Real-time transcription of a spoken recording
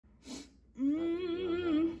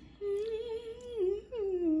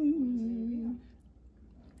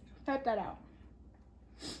cut that out.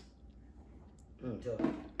 Tell.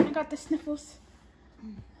 I got the sniffles.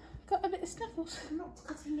 Got a bit of sniffles. I'm not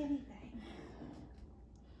cutting anything.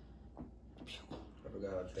 I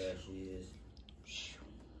forgot how trash she is.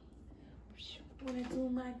 Wanna do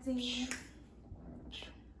my dance?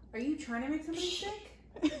 Are you trying to make somebody sick?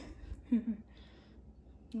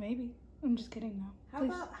 Maybe. I'm just kidding now.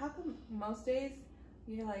 How come most days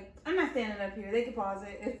you're like, I'm not standing up here, they can pause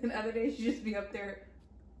it, and other days you just be up there.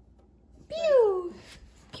 Pew!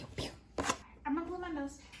 Pew, pew. I'm gonna blow my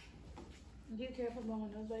nose. Do you care if I blow my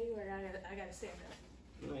nose by you, or I gotta stand up?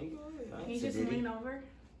 No, you go ahead. Can you just lean over?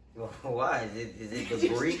 Well, why? Is it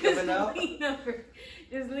debris coming out? Lean over.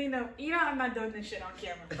 Just lean over. You know I'm not doing this shit on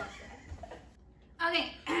camera. Fuck that.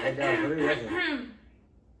 Okay. Hey, Dad, what are you watching?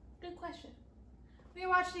 Good question. We're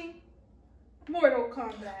watching Mortal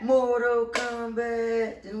Kombat. Mortal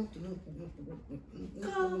Kombat.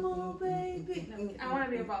 Come on, baby. No, I want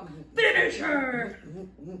to be a ball. Finisher!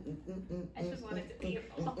 I just wanted to be a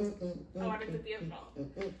ball. I wanted to be a ball.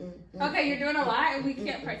 Okay, you're doing a lot and we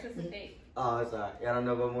can't participate. Oh, it's alright. Y'all don't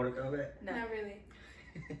know about Mortal Kombat? No. Not really.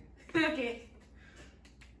 Okay.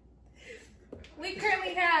 We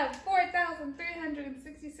currently have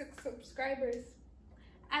 4,366 subscribers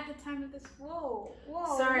at the time of this. Whoa.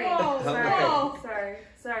 Sorry. Whoa.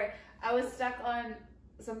 Sorry. I was stuck on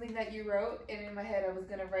something that you wrote, and in my head I was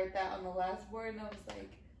gonna write that on the last board, and I was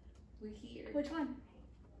like, we here. Which one?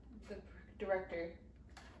 The director.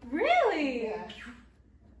 Really? Yeah.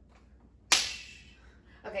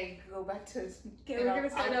 Okay, you can go back to. Okay, we're gonna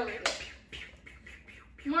start over.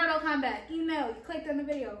 Mortal Kombat. You know, you clicked on the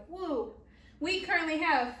video. Woo! We currently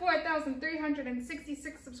have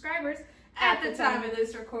 4,366 subscribers at the time of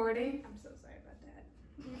this recording. I'm so sorry about that.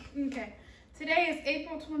 Okay. Today is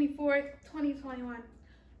April 24th, 2021.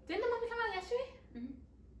 Didn't the movie come out yesterday? Mm-hmm.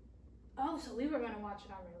 Oh, so we were going to watch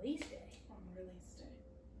it on release day.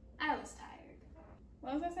 I was tired.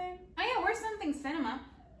 What was I saying? Oh yeah, we're Something Cinema.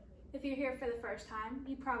 If you're here for the first time,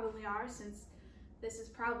 you probably are, since this is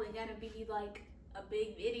probably going to be like a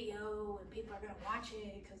big video and people are going to watch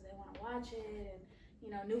it because they want to watch it, and you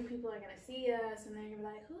know, new people are going to see us and they're going to be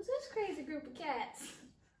like, who's this crazy group of cats?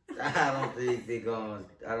 I don't think they're going.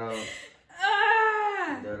 I don't.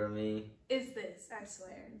 You know what I mean? Is this, I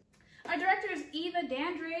swear. Our director is Eva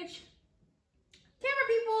Dandridge. Camera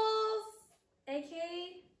peoples,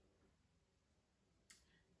 aka.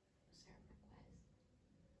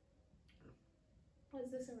 What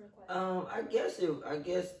is this a request? I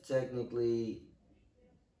guess technically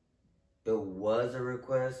it was a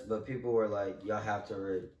request, but people were like, y'all have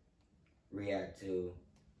to react to.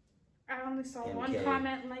 I only saw MK. one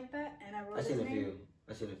comment like that, and I wrote his name.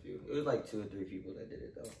 I seen a few. It was like 2 or 3 people that did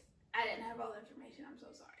it though. I didn't have all the information. I'm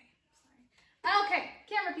so sorry. Okay,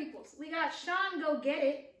 camera peoples. We got Sean Go Get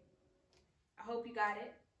It. I hope you got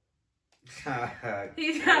it. I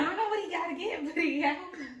don't know what he got to get, but he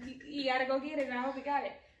got to go get it, and I hope he got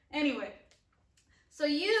it. Anyway, so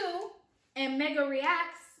you and Mega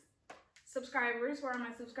Reacts subscribers were on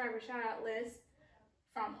my subscriber shout out list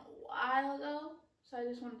from a while ago. So I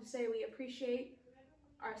just wanted to say we appreciate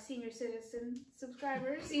our senior citizen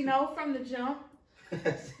subscribers, you know, from the jump.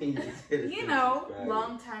 You know,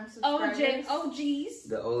 long time subscribers. OGs.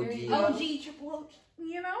 The OG. OG Triple H,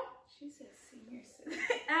 you know? She said senior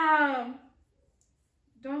citizen.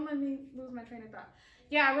 Don't let me lose my train of thought.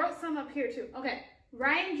 Yeah, I wrote some up here too. Okay,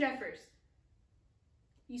 Ryan Jeffers.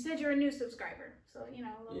 You said you're a new subscriber, so you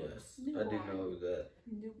know. Yes, I did know that.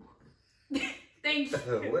 Thank you.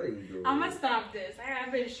 What are you doing? I'm gonna stop this.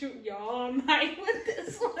 I've been shooting y'all all night with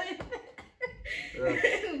this one.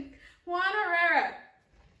 Juan Herrera.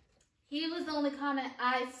 He was the only comment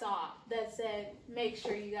I saw that said, make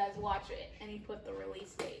sure you guys watch it. And he put the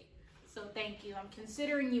release date. So thank you. I'm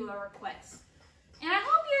considering you a request. And I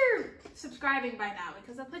hope you're subscribing by now,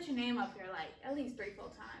 because I put your name up here like at least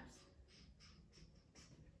 3-4 times.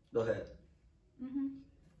 Go ahead.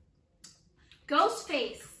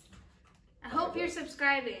 Ghostface. I hope you're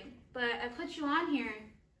subscribing. But I put you on here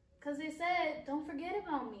because they said, don't forget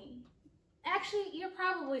about me. Actually, you're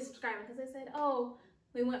probably subscribing because they said, oh,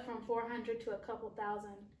 we went from 400 to a couple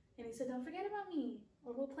thousand. And he said, don't forget about me,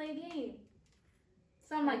 or we'll play a game.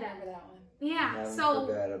 Something like that. Remember that one. Yeah, I so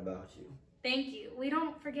forgot about you. Thank you. We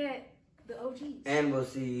don't forget the OGs. And we'll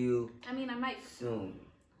see you. I mean, I might soon.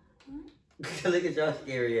 Huh? Look at y'all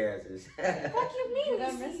scary asses. What you mean?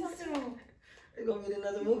 We'll See you soon. They're gonna be in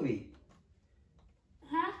another movie.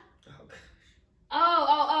 Huh? Oh.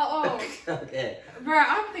 Oh. Okay. Bro,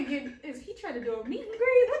 I'm thinking, is he trying to do a meet and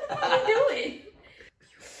greet? What the fuck are you doing?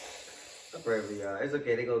 I'm praying for y'all. It's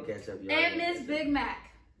okay. They gonna catch up, y'all. And Miss Big Mac.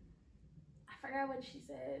 I forgot what she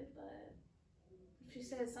said, but she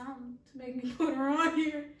said something to make me put her on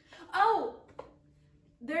here. Oh,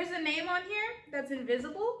 there's a name on here that's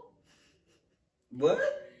invisible. What?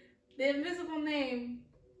 The invisible name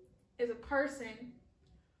is a person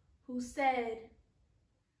who said,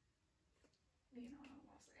 you know what I'm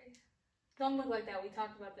gonna say. Don't look like that. We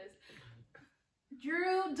talked about this.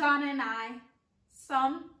 Drew, Donna, and I,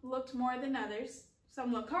 some looked more than others.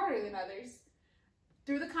 Some looked harder than others.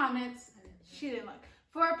 Through the comments, she didn't look.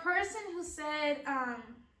 For a person who said, I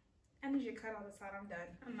need you to cut all this out. I'm done.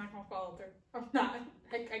 I'm not gonna follow through. I'm not.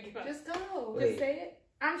 I give up. Just go. Wait. Just say it.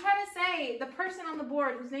 I'm trying to say the person on the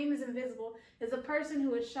board whose name is invisible is a person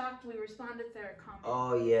who was shocked we responded to their comment.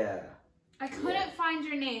 Oh yeah. I couldn't find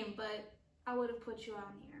your name, but I would have put you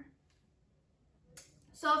on here.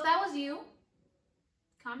 So if that was you,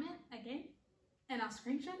 comment again, and I'll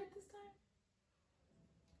screenshot it this time.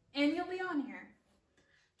 And you'll be on here.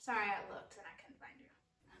 Sorry, I looked and I couldn't find you.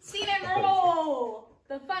 Scene and roll!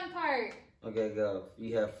 The fun part. Okay, go.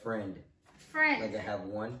 You have friend. Friend. Like I have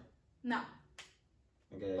one? No.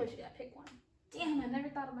 Okay. But you gotta pick one. Damn, I never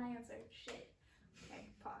thought of my answer. Shit. Okay,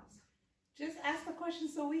 pause. Just ask the question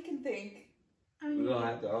so we can think. We're gonna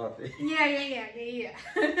have to all think. Yeah.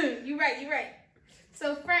 You're right.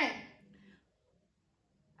 So, friend,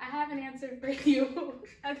 I have an answer for you.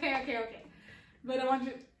 Okay. But I want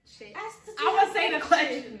you. Shit. I'm gonna say the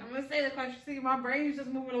question. See, my brain's just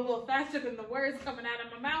moving a little faster than the words coming out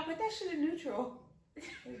of my mouth. Put that shit in neutral.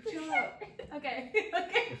 Like, chill out. Okay.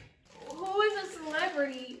 Who is a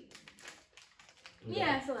celebrity?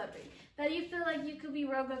 Yeah, celebrity that you feel like you could be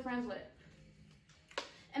real good friends with.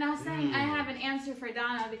 And I was saying I have an answer for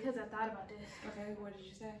Donna because I thought about this. Okay, what did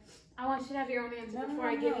you say? I want you to have your own answer before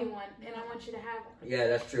I give you one, and I want you to have one. Yeah,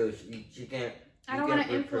 that's true. She can't. I don't want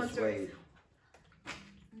to influence her. Persuade.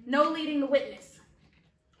 No leading the witness.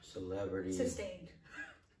 Celebrity. Sustained.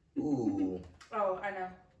 Ooh. Oh, I know.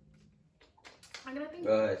 I'm gonna think.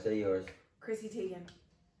 Go ahead, say yours. Chrissy Teigen.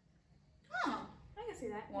 Oh, I can see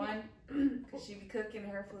that. One, because she be cooking,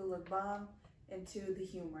 her food look bomb. And two, the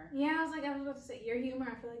humor. Yeah, I was about to say your humor.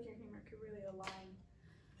 I feel like your humor could really align.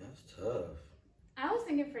 That's tough. I was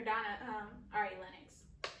thinking for Donna, Ari Lennox.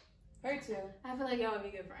 Her too. I feel like y'all would be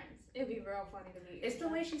good friends. It'd be real funny to me. It's the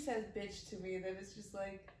way she says bitch to me that it's just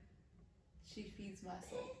like, she feeds my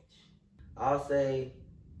soul. I'll say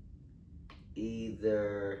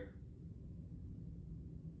either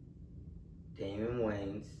Damon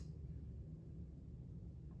Wayans.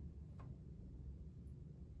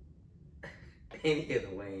 Any of the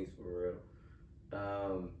Wayans for real.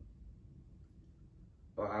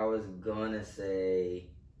 Or I was gonna say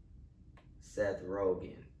Seth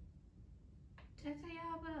Rogen. Did I tell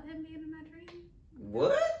y'all about him being in my dream?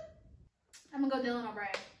 What? I'm gonna go Dylan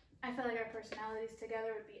O'Brien. I feel like our personalities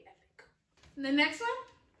together would be epic. And the next one?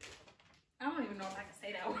 I don't even know if I can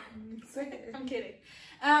say that one. I'm kidding.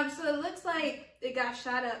 So it looks like it got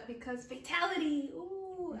shot up because fatality.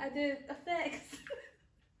 Ooh, I did effects.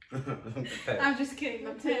 Okay. I'm just kidding.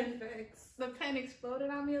 The pen exploded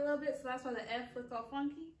on me a little bit, so that's why the F looks all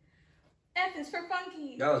funky. F is for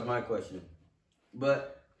funky. That was my question.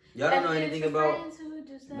 But y'all don't know anything about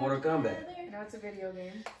Mortal Kombat. No, it's a video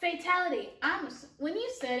game. Fatality. When you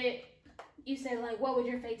said it, you said like, what would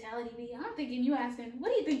your fatality be? I'm thinking you asking, what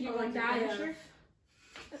do you think you're going to die of?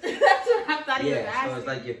 That's what I thought you were asking. Yeah, so it's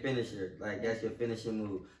like your finisher. Like, that's your finishing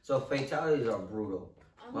move. So fatalities are brutal.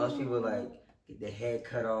 Most people like get their head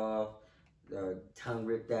cut off, their tongue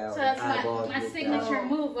ripped out, so that's eyeballs my ripped signature out.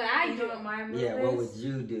 move. What I You do. know what my move Yeah, is? what would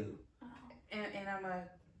you do? And I'm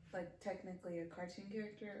technically a cartoon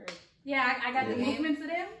character. Or Yeah, I got the movements of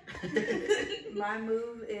them. my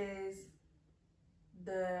move is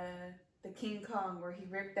the King Kong where he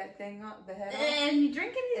ripped that thing off, the head off. And you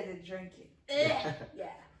drinking it? And then drink it.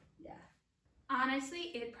 Yeah.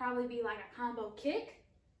 Honestly, it'd probably be like a combo kick,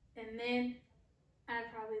 and then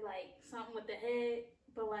I'd probably like something with the head,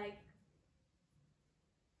 but like.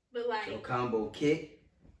 So combo kick.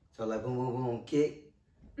 So like boom, boom, boom, kick.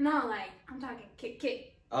 No, like I'm talking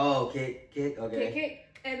kick. Oh, kick, okay. Kick,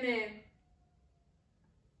 and then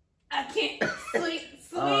I can't swing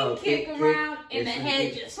kick around, and and the swing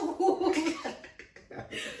head kick. just. So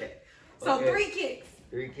Okay. 3 kicks.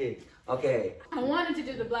 3 kicks. Okay. I wanted to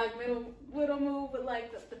do the black widow move with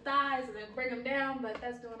like the thighs and then bring them down, but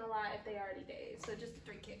that's doing a lot if they already dead. So just the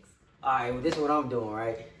 3 kicks. All right, well, this is what I'm doing,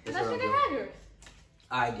 right? This is Unless what you I'm can doing. have yours.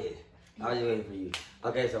 I did. I was just waiting for you.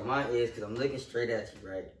 Okay, so mine is, because I'm looking straight at you,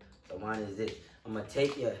 right? So mine is this. I'm going to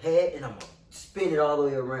take your head and I'm going to spin it all the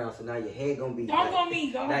way around. So now your head going to be Don't go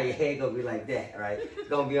me, go. Now your head going to be like that, right? It's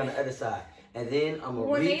going to be on the other side. And then I'm gonna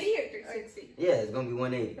 180 or 360? Yeah, it's gonna be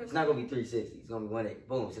 180. It's not gonna be 360. It's gonna be 180.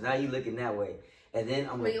 Boom. So now you looking that way. And then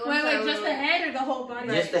I'm gonna Wait, just the head or the whole body?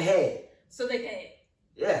 Just the head. So they head.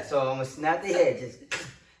 Yeah, so I'm gonna snap the head, just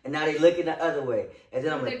and now they looking the other way. And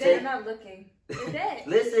then I'm gonna They're not looking. They're dead.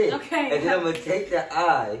 Listen. Okay. And then I'm gonna take the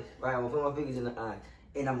eye, right? I'm gonna put my fingers in the eye,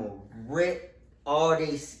 and I'm gonna rip all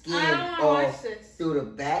their skin off through the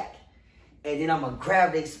back, and then I'm gonna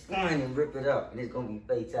grab their spine and rip it up, and it's gonna be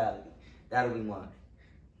fatality. That'll be mine.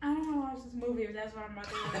 I don't want to watch this movie if that's what I'm about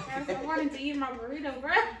to do. I wanted to eat my burrito,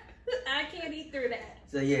 bro. I can't eat through that.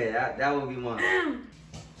 So yeah, that would be mine.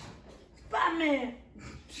 Spider-Man.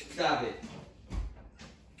 Stop it.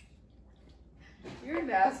 You're an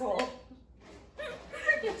asshole.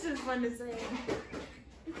 It's just fun to say.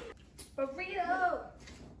 Burrito.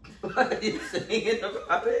 What are you singing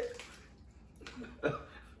about it?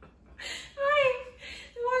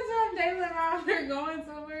 One time David and I were going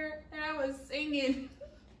somewhere and I was singing.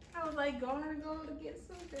 I was like going to get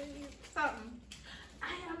something.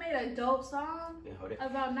 I made a dope song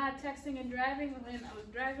about not texting and driving when I was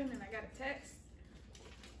driving and I got a text.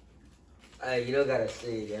 You don't gotta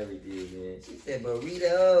sing everything, man. She said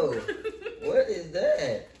burrito. What is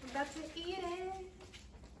that? I'm about to eat it.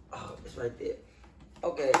 Oh, it's right there.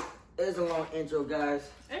 Okay, it's a long intro, guys.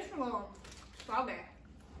 It's long. Okay.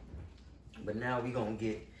 But now we gonna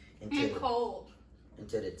get into the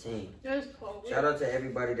team. It's cold. Shout out to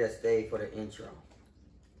everybody that stayed for the intro.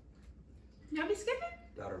 Y'all be skipping?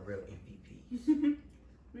 Y'all the real MVPs.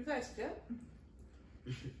 You guys skip?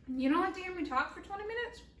 You don't have to hear me talk for 20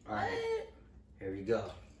 minutes? All right, here we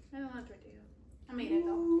go. I don't have to do. I made it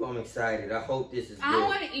though. Ooh, I'm excited. I hope this is good. I don't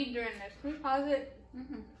want to eat during this. Can we pause it?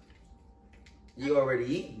 You already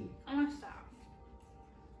eating. I'm gonna stop.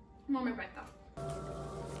 I'm on my breath though.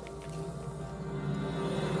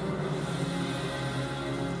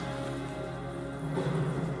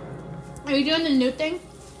 Are you doing the new thing?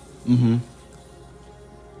 Mm-hmm.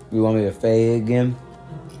 You want me to fade again?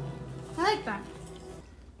 I like that.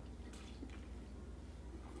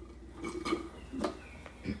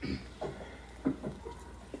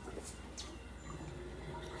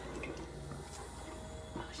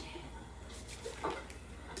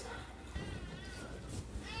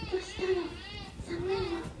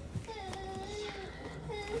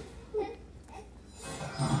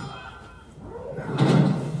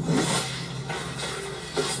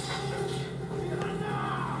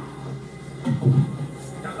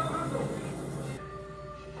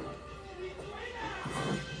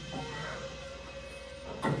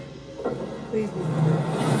 Please be.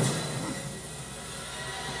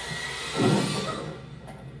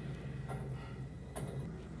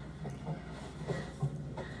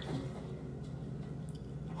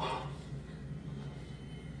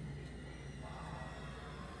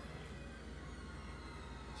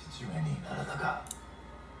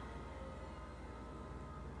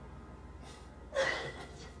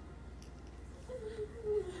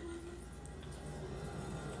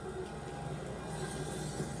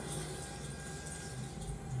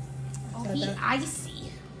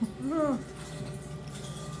 Icy.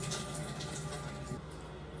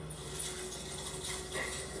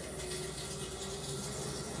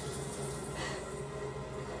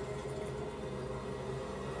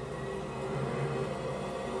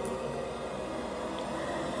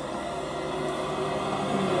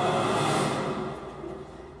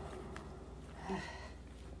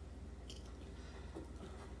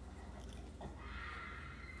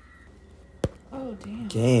 Oh, damn.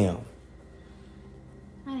 Damn.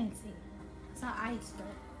 I didn't see. I saw ice, but.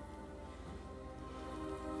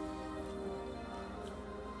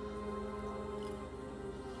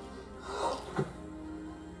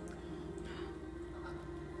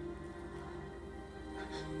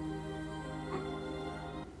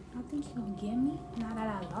 I don't think you're gonna get me. Now that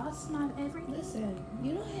I lost my everything. Listen,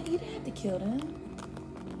 you didn't have to kill them.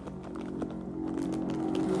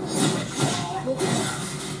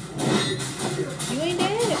 You ain't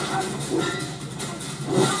dead.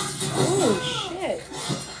 Oh, shit.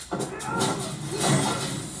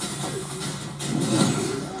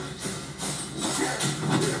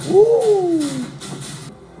 Woo!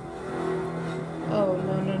 Oh,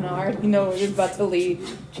 no. I already know where you're about to lead.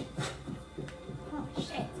 Oh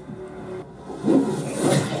shit.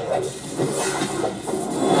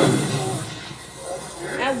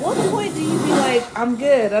 At what point do you be like, I'm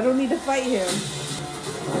good, I don't need to fight him?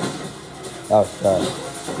 Outside.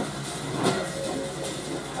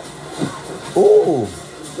 Ooh.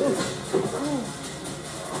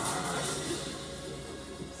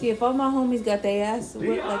 See, if all my homies got their ass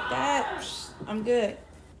whipped like that, I'm good.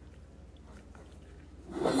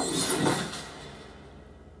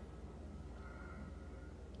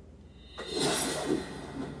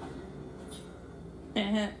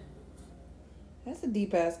 That's a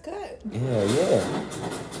deep ass cut. Yeah, yeah.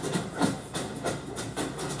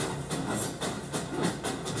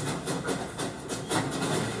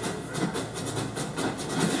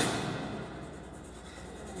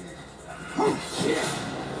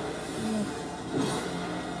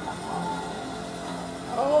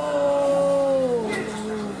 Oh.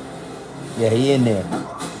 Yeah, he in there.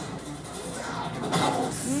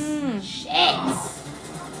 Shit.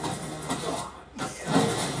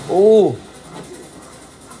 Oh.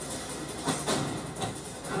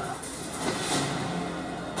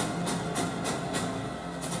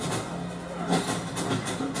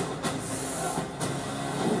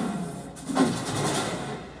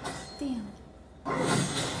 Damn.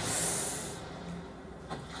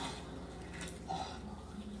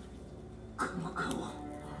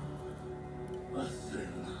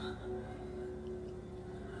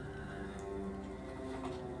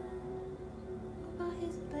 About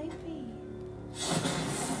his baby.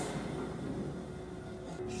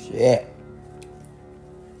 Shit.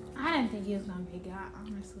 I didn't think he was gonna be a guy,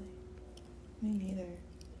 honestly. Me neither.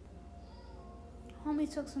 Homie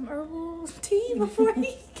took some herbal tea before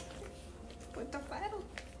he put the battle.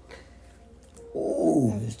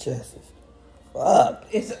 Ooh, his chest is fuck.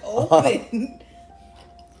 It's open.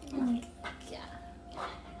 Oh my God.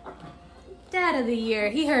 Dad of the year.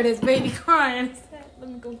 He heard his baby crying and said, let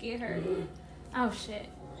me go get her. Oh shit.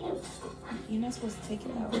 You're not supposed to take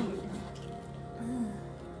it out.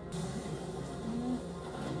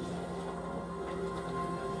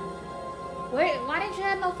 Wait, why didn't you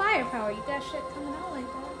have no firepower? You got shit coming out like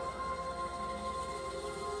that.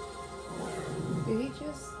 Did he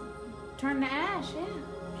just... Turn to ash, yeah.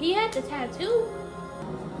 He had the tattoo.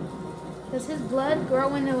 Does his blood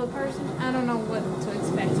grow into a person? I don't know what to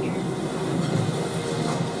expect here.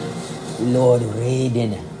 Lord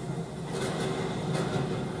Raiden.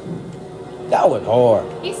 That was hard.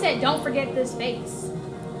 He said, don't forget this face.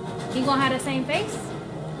 You gonna have the same face?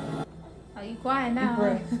 Oh, you quiet now.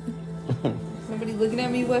 Bruh. Somebody looking at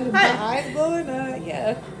me with my eyes glowing?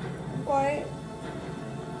 Yeah. I'm quiet.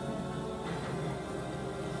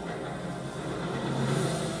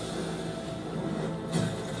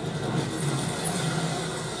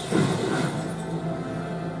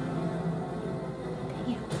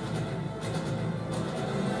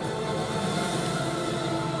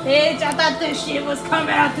 Bitch, I thought this shit was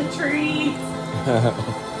coming out the trees.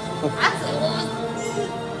 I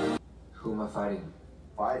said, who am I fighting?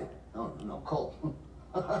 Fighting? No, Cole.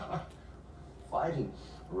 Fighting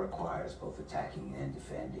requires both attacking and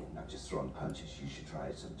defending, not just throwing punches. You should try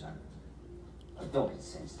it sometime. Don't get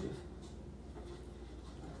sensitive.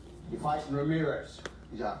 You're fighting Ramirez.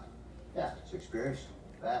 He's on. Yeah, he's experienced.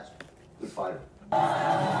 Fast. Good fighter.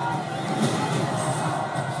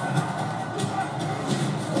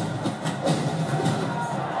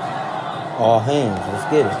 All hands, let's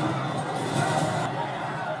get it.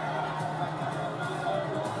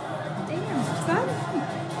 damn, son.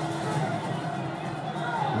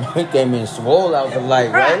 He came in swole out the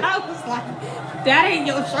light, right? I was like, that ain't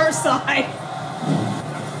your shirt side.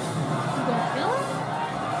 You gonna kill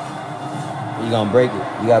him? You gonna break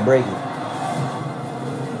it. You gotta break it.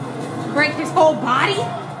 Break his whole body?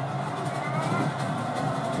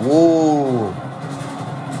 Whoa.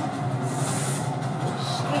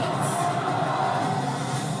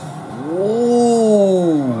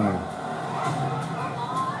 Whoa.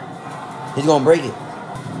 He's gonna break it.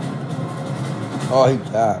 Oh, he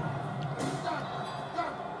died.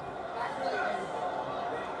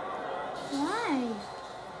 Why?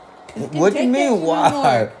 What do you mean,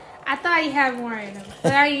 why? I thought he had more in him.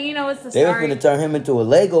 But you know, it's the They were story. gonna turn him into a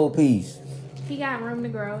Lego piece. He got room to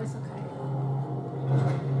grow. It's okay.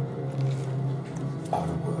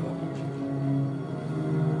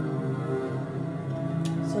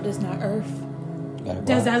 So does not Earth.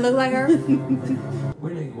 Does that look like Earth?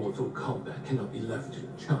 Winning Mortal Kombat cannot be left to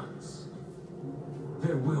chance.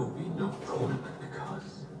 There will be no tournament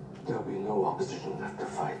because there'll be no opposition left to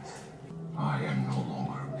fight. I am no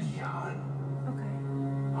longer Bihan. Okay.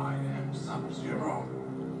 I am Sub-Zero.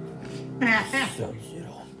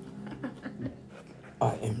 Sub-Zero.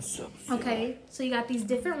 I am Sub-Zero. Okay, so you got these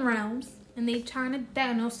different realms, and they trying to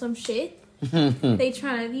Thanos some shit. They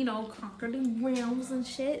trying to, conquer the realms and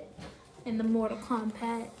shit in the Mortal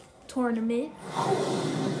Kombat tournament.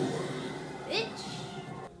 Bitch.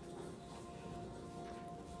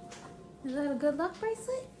 Is that a good luck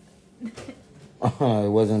bracelet?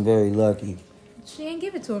 It wasn't very lucky. She ain't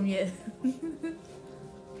give it to him yet. Damn,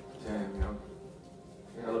 yo.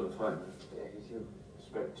 Yeah, looks fun. Yeah, he's you.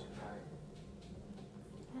 Respect.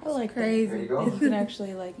 I like crazy. There you go. that. You can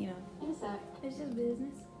actually, In a sec. It's just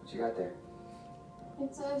business. What you got there?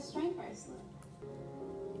 It's a strength bracelet.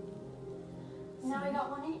 Now we got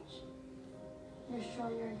one each. You're sure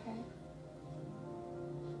you're okay?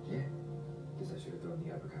 Yeah. Guess I should have thrown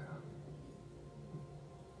the uppercut on.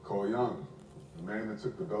 Cole Young, the man that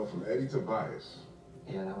took the belt from Eddie Tobias.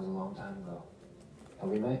 Yeah, that was a long time ago. Have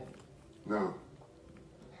we met? No.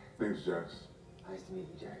 Name's Jax. Nice to meet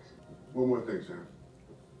you, Jax. One more thing, champ.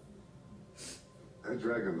 That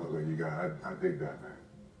dragon logo you got, I dig that, man.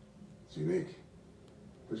 It's unique.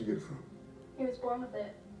 Where'd you get it from? He was born with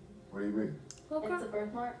it. What do you mean? Well, It's a girl,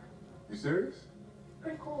 birthmark. You serious?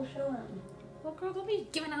 Pretty cool. Show him. well, girl, don't be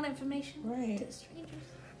giving out information Right. to strangers.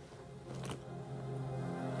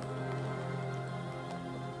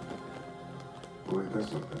 Well, ain't that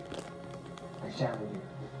something? Nice chatting with you.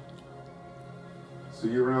 See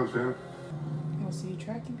you around, champ. Oh, so you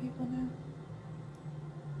tracking people now?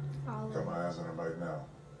 Got my eyes on him right now.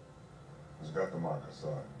 He's got the mark, I saw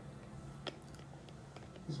it.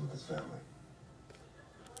 He's with his family.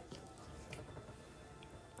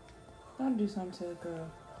 Don't do something to the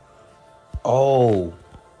girl.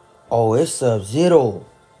 Oh, it's Sub-Zero.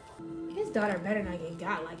 His daughter better not get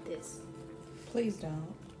got like this. Please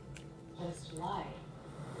don't. Just lie.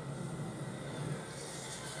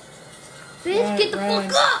 Bitch, Run, get the run.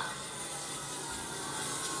 fuck up!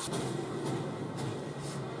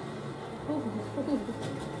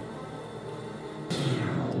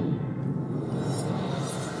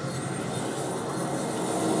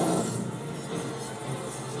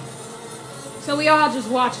 So we all just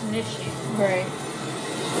watching this shit. Right.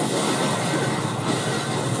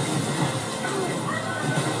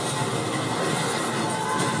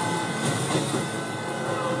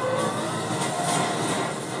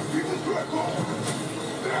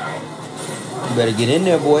 You better get in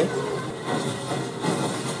there, boy.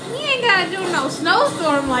 He ain't gotta do no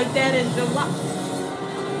snowstorm like that in July.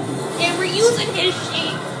 And we're using his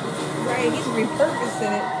shit. Right, he's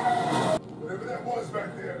repurposing it. Whatever that was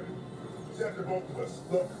back there, it's after both of us.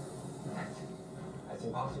 Look, That's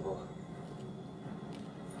impossible.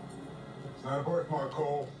 it's not a birthmark,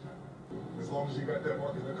 Cole. As long as you got that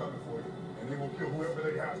mark, they're coming for you. And they will kill whoever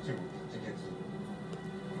they have to get you.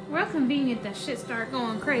 Real convenient that shit start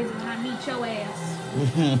going crazy when I meet your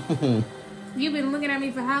ass. You been looking at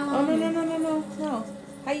me for how long? Oh, no.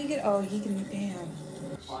 How you get, oh, he can, damn.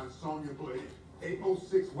 Find Sonya Blade,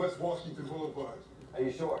 806 West Washington Boulevard. Are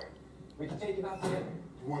you sure? We can take him out together.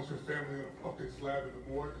 You want your family on a pumpkin slab in the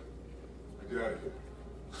morgue? Get out of here.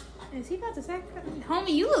 Is he about to sacrifice? Homie,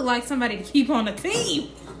 you look like somebody to keep on the team.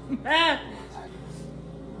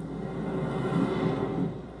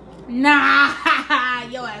 Nah,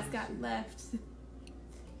 your ass got left.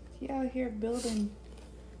 He out here building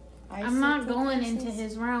I'm not going icicles. into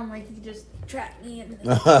his realm where he just trapped me in.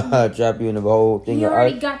 Trap you in the whole thing He of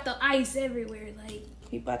already ice. got the ice everywhere. Like,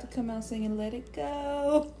 He about to come out singing "Let It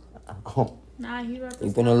Go." Oh, nah, he about to.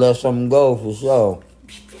 you finna let something go for sure.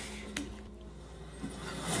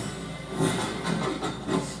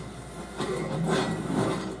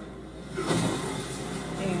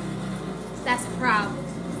 Damn. That's a problem.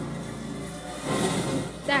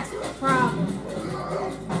 That's a problem.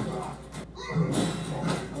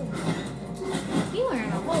 He wearing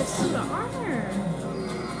a whole suit of armor.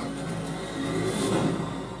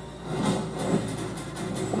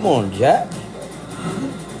 Come on, Jack.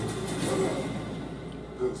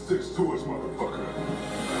 Then 6 to us, motherfucker.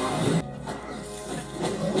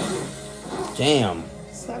 Damn.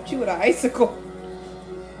 Slapped you with an icicle.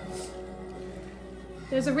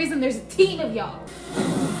 There's a reason there's a team of y'all.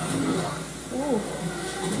 Ooh.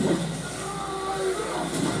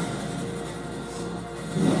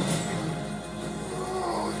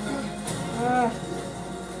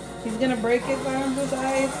 He's gonna break his arms with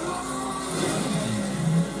ice.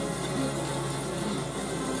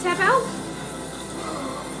 Tap out.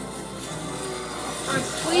 Or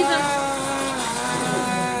squeeze him.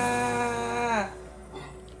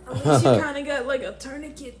 Unless you kind of got like a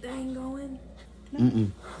tourniquet thing going.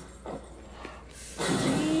 Mm-mm.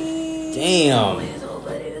 Damn. His whole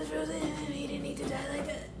body was frozen. He didn't need to die like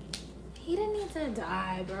that. He didn't need to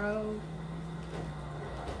die, bro.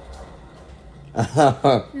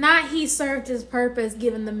 Not he served his purpose,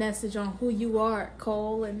 giving the message on who you are,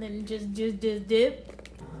 Cole, and then just dip.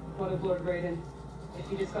 What of Lord Raiden? If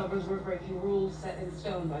he discovers we're breaking rules set in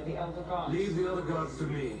stone by the Elder Gods. Leave the other gods to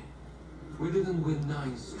me. We didn't win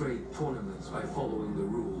 9 straight tournaments by following the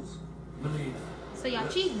rules. Melina, So y'all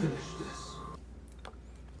let's cheating. finish this.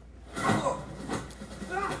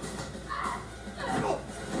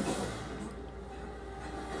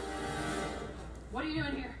 What are you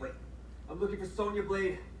doing here? Wait, I'm looking for Sonya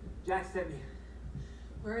Blade. Jack sent me.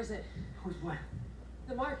 Where is it? Who's what?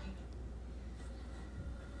 The marking.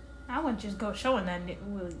 I wouldn't just go showing that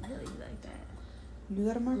really like that. You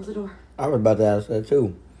got a mark? Close the door. I was about to ask that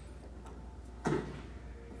too.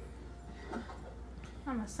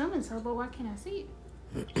 I'm assuming so, but why can't I see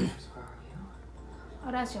it? Jack's where are you?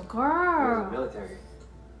 Oh, that's your Where's girl. the military?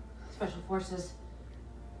 Special forces.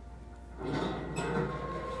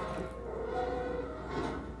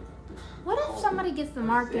 What if somebody gets the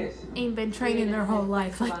mark and ain't been training their whole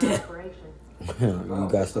life like that? You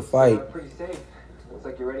got to fight. Pretty safe. Looks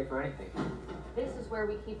like you're ready for anything. This is where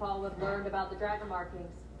we keep all we've learned about the dragon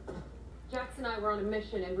markings. Jax and I were on a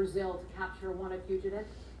mission in Brazil to capture a wanted fugitive.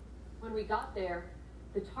 When we got there,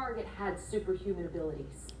 the target had superhuman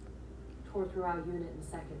abilities. Tore through our unit in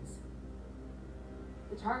seconds.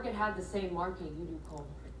 The target had the same marking you do, Cole.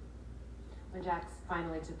 When Jax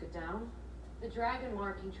finally took it down, the dragon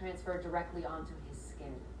marking transferred directly onto his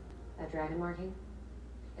skin. That dragon marking?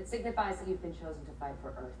 It signifies that you've been chosen to fight for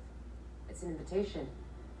Earth. It's an invitation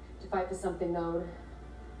to fight for something known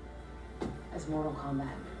as Mortal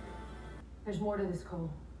Kombat. There's more to this, Cole.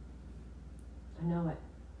 I know it.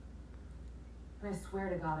 And I swear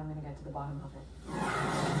to God I'm gonna get to the bottom of it.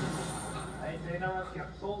 Hey, Dino, that's your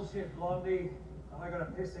bullshit, Blondie. I gotta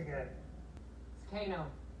piss again. It's Kano.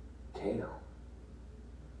 Kano?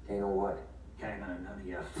 Kano what? Kano, none of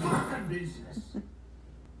your fucking business.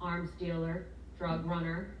 Arms dealer, drug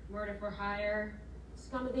runner, murder for hire,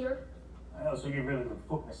 scum of the earth. I also give really good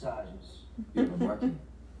foot massages. You have a marking?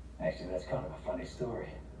 Actually, that's kind of a funny story.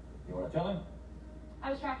 You want to tell him? I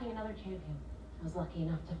was tracking another champion. I was lucky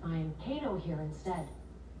enough to find Kano here instead.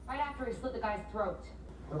 Right after he slit the guy's throat.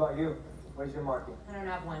 What about you? Where's your marking? I don't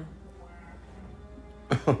have one.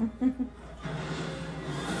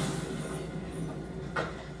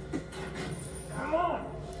 Come on!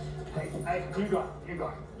 Hey, you got it.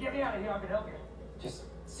 Get me out of here, I can help you. Just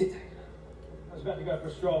sit there. I was about to go for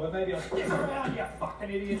a stroll, but maybe I'll stick around, you fucking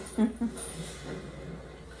idiots.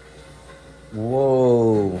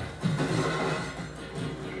 Whoa.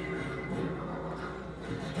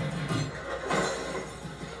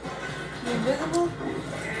 You invisible?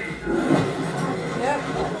 Yep.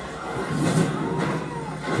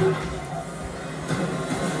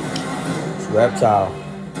 It's reptile.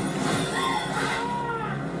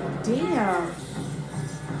 Damn.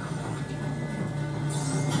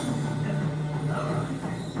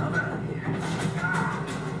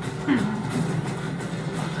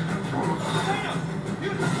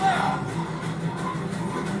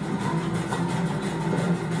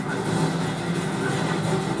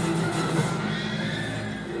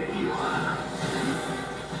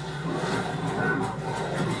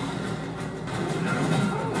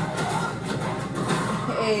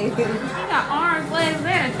 Hey. He got arms, legs,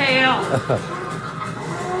 and a tail.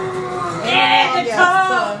 And the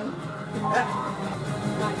tongue.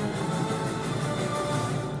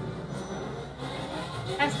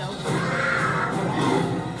 That's dope.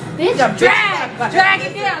 Bitch, drag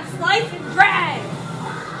it down, slice and drag.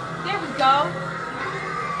 There we go.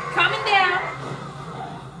 Coming down.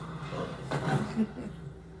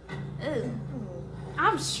 Ew.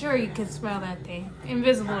 I'm sure you can smell that thing.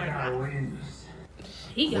 Invisible or not.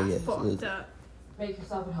 He got fucked up. Make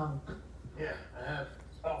yourself at home. Yeah, I have.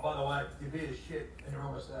 Oh, by the way, your beer is shit, and you're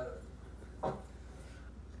almost out of it.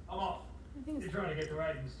 I'm off. You're trying to get the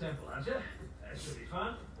Raiden's temple, aren't you? That should be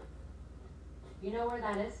fun. You know where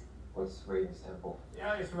that is? What's Raiden's temple?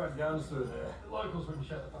 Yeah, I used to run guns through there. The locals wouldn't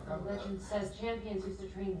shut the fuck The up. legend says champions used to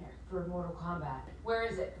train there for Mortal Kombat. Where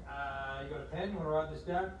is it? You got a pen? You want to write this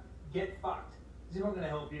down? Get fucked. As if I'm going to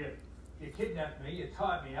help you. You kidnapped me, you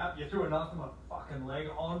tied me up, you threw a knife in my fucking leg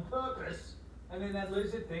on purpose, and then that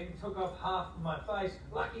lizard thing took off half of my face.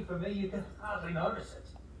 Lucky for me, you can hardly notice it.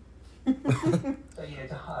 So yeah,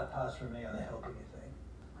 it's a hard pass for me on the helping you thing.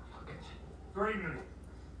 Fuck it. 3 million.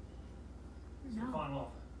 It's the final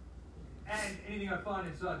offer. And anything I find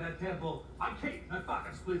inside that temple, I keep. No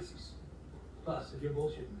fucking splitsies. Plus, if you're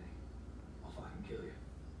bullshitting me, I'll fucking kill you.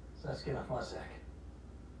 So let's get off my sack.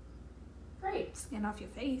 Great. Skin off your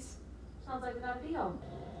face. Sounds like we got a deal.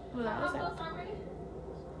 Well, that How was close are we?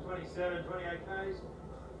 27, 28 Ks.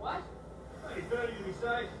 What? Maybe 30 to be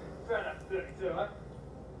safe. Round up to 32, eh?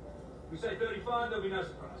 We say 35, there'll be no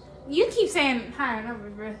surprise. You keep saying higher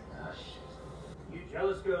numbers, bro. Oh, shit. You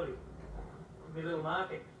jealous, girlie? Give me a little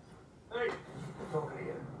marking. Hey, I'm talking to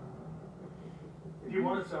you. If you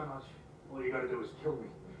want it so much, all you gotta do is kill me.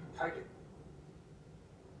 Take it.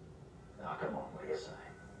 Now, come on, what do you say?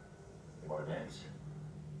 You want to dance?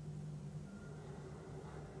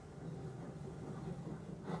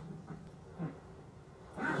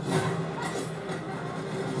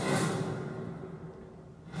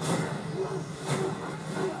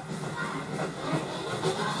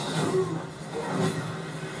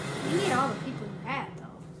 You need all the people you had,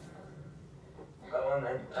 though. Go on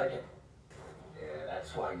then, take it. Yeah,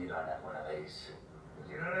 that's why you don't have one of these.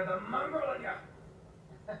 You don't have a mongrel in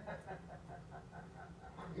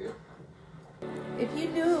you. If you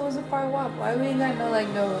knew it was a far walk, why we ain't got no like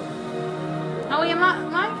no? Oh, yeah, Mike?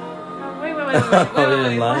 Oh, wait.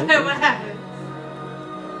 What happened?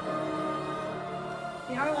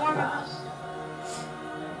 Y'all warm up.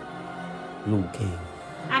 Liu King.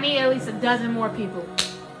 I need at least a dozen more people.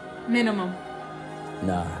 Minimum.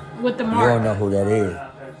 Nah. With the You mark. don't know who that is.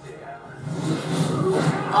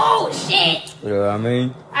 Oh, shit! You know what I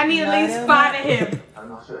mean? I need at least 5 of him. I'm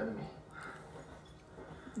not your enemy.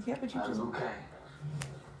 Yeah, but you I'm just. Liu Kang.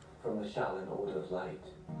 From the Shaolin Order of Light.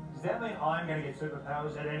 Does that mean I'm going to get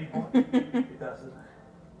superpowers at any point? It doesn't.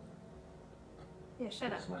 Yeah,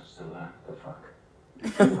 shut up. There's much to learn, but fuck.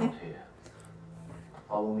 I'm not here.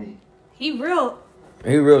 Follow me. He real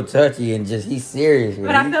touchy and just, he's serious.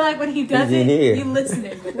 But I feel like when he does it, you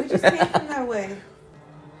listening. We just came from that way.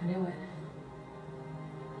 I knew it.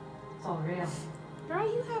 It's all real. Girl,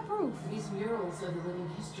 you have proof. These murals are the living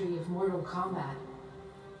history of Mortal Kombat.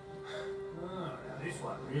 Oh, now this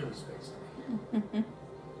one really speaks to me.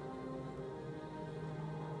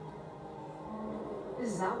 This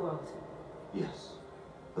is our world. Yes.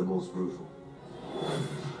 The most brutal.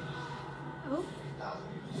 Oh.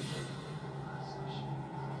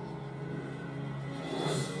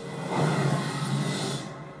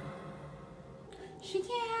 She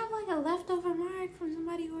can't have like a leftover mark from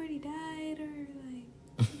somebody who already died or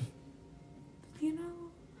like, you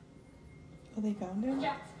know? Oh, they found him?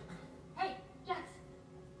 Jax! Hey, Jax!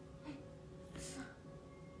 Hey.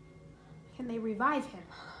 Can they revive him?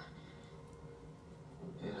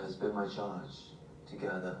 It has been my charge to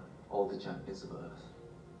gather all the champions of Earth.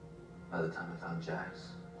 By the time I found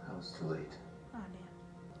Jax, I was too late. Oh,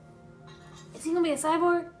 damn. Is he gonna be a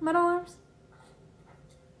cyborg? Metal arms?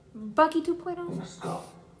 Bucky 2.0? We must go.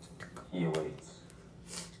 He awaits.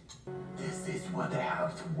 This is what I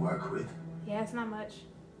have to work with. Yeah, it's not much.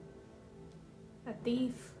 A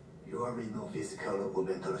thief. You are in no physical or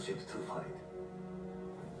mental shape to fight.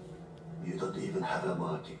 You don't even have a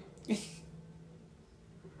marking.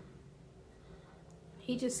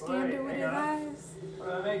 He just scanned her with his eyes.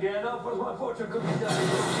 Gandalf was my fortune cookie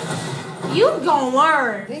day. You gon'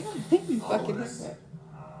 learn. They gonna make me fucking like that.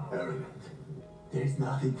 Arrogant. There is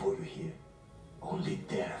nothing for you here. Only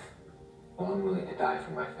death. I'm willing to die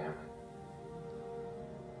for my family.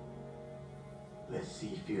 Let's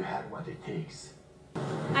see if you have what it takes.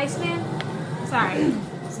 Iceman? Sorry.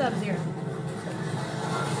 Sub-Zero.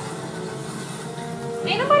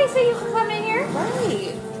 Ain't nobody say you can come in here.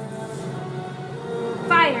 Right.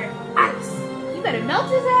 Fire. Ice. You better melt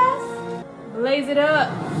his ass. Blaze it up.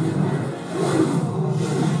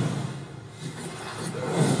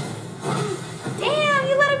 Damn,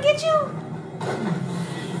 you let him get you?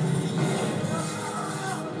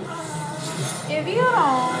 If you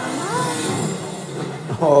don't know.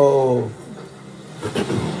 Oh.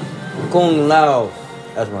 Kung Lao.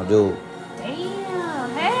 That's my dude.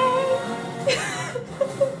 Damn, hey.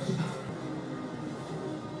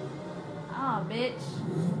 Oh, bitch.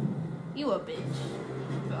 You a bitch.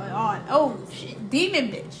 Oh, shit. Demon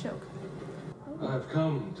bitch. Okay. I've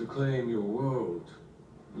come to claim your world.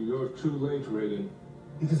 You're too late, Raiden.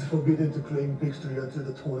 It is forbidden to claim victory until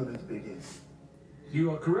the tournament begins.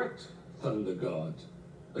 You are correct, Thunder God.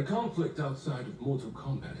 A conflict outside of Mortal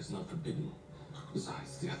Kombat is not forbidden.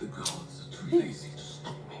 Besides, the other gods are too lazy to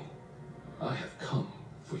stop me. I have come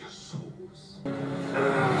for your souls. I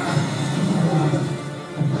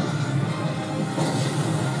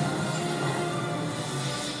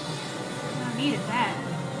needed that.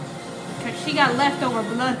 Because she got leftover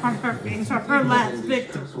blood on her face from her last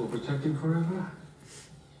victim. Will protect you forever?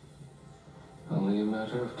 Only a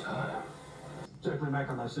matter of time. Circling back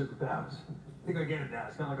on those superpowers. I think I get it now.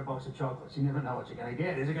 It's kind of like a box of chocolates. You never know what you're going to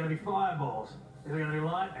get. Is it going to be fireballs? Is it going to be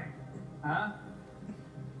lightning? Huh?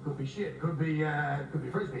 Could be shit. Could be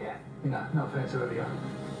frisbee hat. You know, no offense whoever you are.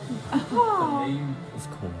 Oh. The name It's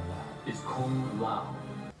Kung Lao. is Kung Lao.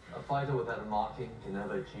 A fighter without a marking can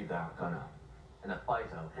never achieve the arcana. And a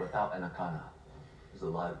fighter without an arcana is a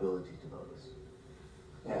liability to others.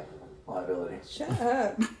 Yeah, liability. Shut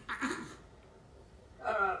up.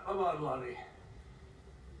 I'm on Lonnie.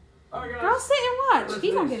 Alright, guys. Girl, sit and watch.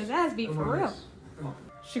 He gonna get his ass beat for real. Come on.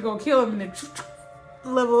 She gonna kill him and then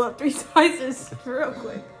level up 3 sizes real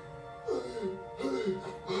quick.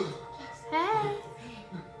 Hey.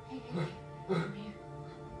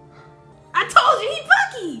 I told you, he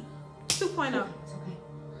Bucky! 2.0.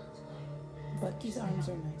 Bucky's arms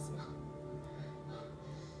are nicer.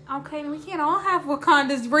 Okay, we can't all have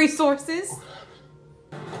Wakanda's resources.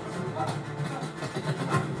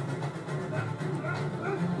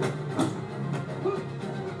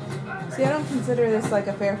 See, I don't consider this like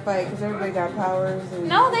a fair fight because everybody got powers. And...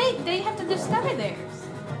 No, they have to discover theirs.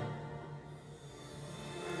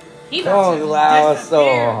 He Oh, wow, it's so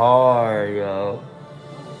hard, yo.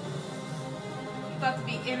 He's about to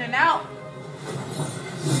be in and out.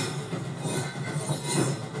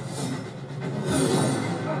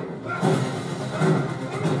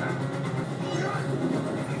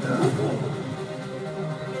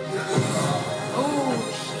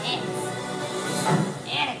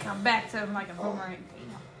 Back to him like a boomerang.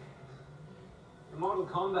 In Mortal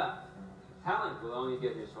Kombat, talent will only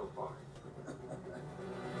get you so far.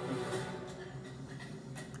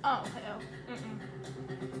 Oh, hell.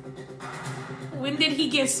 When did he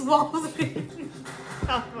get swole?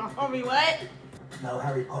 Homie, what? No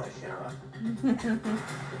Harry Potter shit, huh?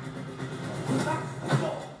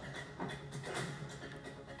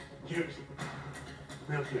 Cute.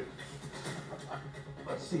 Real cute.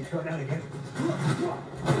 Let's see, try that again.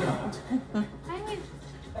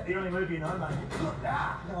 The only movie you know, mate.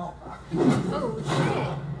 Oh, shit.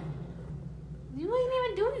 You ain't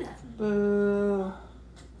even doing nothing. Boo.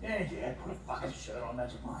 Yeah, put a fucking shirt on,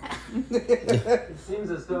 that's mine. It seems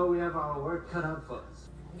as though we have our work cut out for us.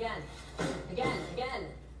 Again.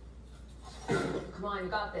 Come on, you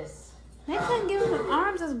got this. They couldn't give him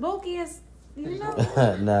arms as bulky as, you know?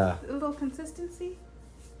 Nah. A little consistency.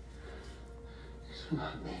 It's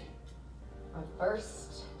not me. My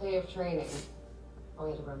first day of training.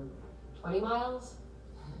 Only had to run 20 miles.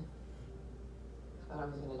 I thought I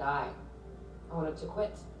was gonna die. I wanted to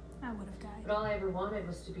quit. I would have died. But all I ever wanted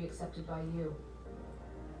was to be accepted by you.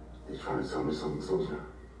 You trying to tell me something, soldier?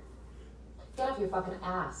 Get off your fucking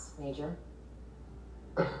ass, Major.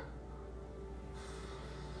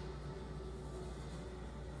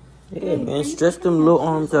 Yeah, man, stretch them little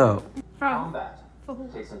arms out. Combat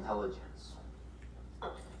takes intelligence.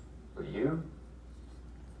 But you're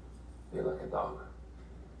like a dog.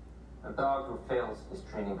 A dog who fails his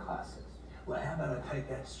training classes. Well, how about I take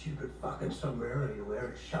that stupid fucking sombrero you wear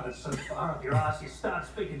and shove it so far up your ass you start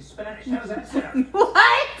speaking Spanish? How does that sound?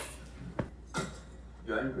 What?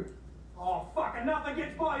 You're angry. Oh, fucking nothing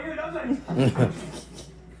gets by you, does it?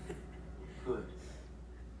 Good.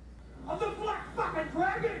 I'm the Black fucking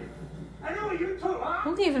Dragon! And who are you two, huh?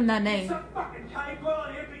 Who gave him that name? Some fucking cave girl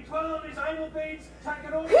and he'd be twirling his anal beads,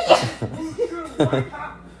 taking all this woo-shoo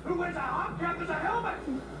waker who wears a hubcap as a helmet!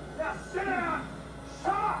 Now sit down,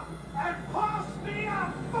 shut up, and pass me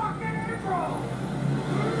a fucking egg roll!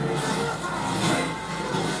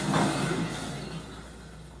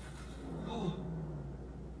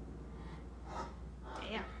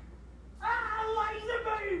 Damn. Ah, laser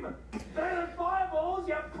beam! Better than fireballs,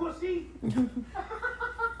 you pussy! Come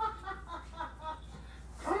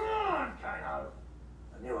on, Kano!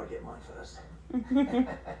 I knew I'd get mine first.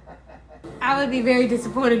 I would be very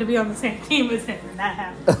disappointed to be on the same team as him when that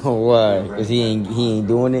happened. Why? Because he ain't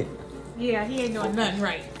doing it? Yeah, he ain't doing nothing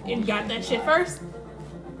right. And got that shit first.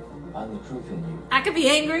 I'm the truth in you. I could be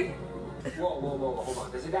angry. Whoa, hold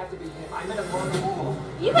on. Does it have to be him? I'm in a moment.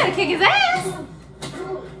 You better kick his ass.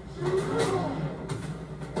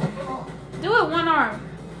 Do it one arm.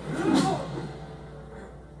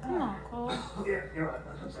 Come on, Cole. Yeah, you're right.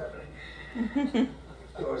 Nothing's happening.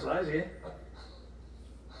 Door's lazy.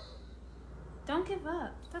 Don't give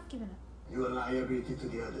up. Stop giving up. You are a liability to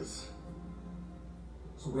the others.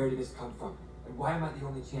 So where did this come from? And why am I the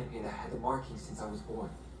only champion that had the marking since I was born?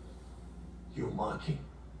 Your marking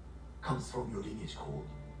comes from your lineage code.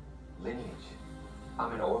 Lineage?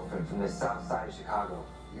 I'm an orphan from the south side of Chicago.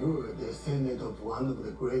 You're a descendant of one of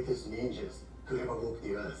the greatest ninjas to ever walk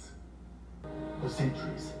the earth. For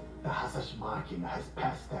centuries, the Hasashi marking has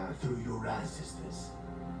passed down through your ancestors.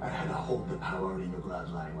 I had hoped the power in your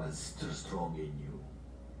bloodline was still strong in you.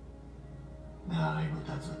 Now I know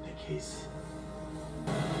that's not the case.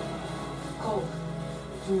 Cole,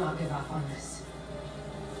 do not give up on this.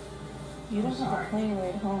 You don't have a plane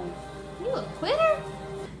ride home. You a quitter?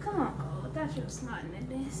 Come on, Cole. I thought you were smarting at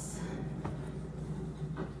this.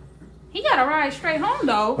 He got to ride straight home,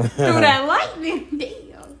 though, through that lightning.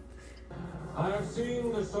 Damn. I have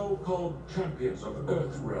seen the so-called champions of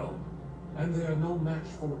Earthrealm, and they are no match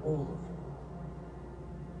for all of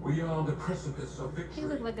you. We are on the precipice of He victory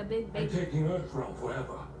looked like a big and baby. taking Earthrealm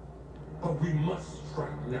forever. But we must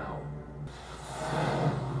strike now.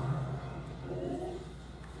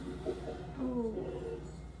 Ooh.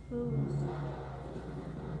 Ooh.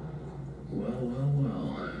 Well,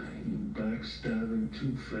 you backstabbing,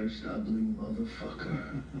 two-faced, ugly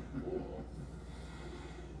motherfucker.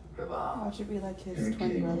 Watch it be like his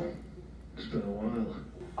twin brother. It's been a while.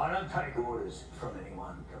 I don't take orders from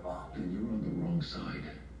anyone, Cabal. Then you're on the wrong side.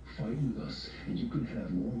 Fight with us, and you can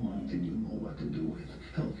have more money than you know what to do with.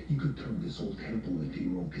 Hell, you could turn this old temple into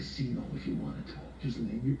your own casino if you wanted to. Just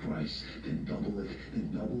name your price, then double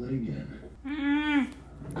it again.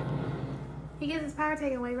 He gets his power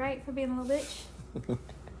taken away, right? For being a little bitch.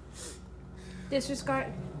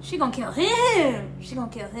 Disregard. She gonna kill him. She gonna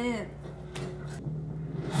kill him.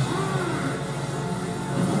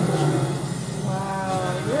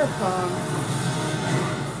 Wow, you're a punk.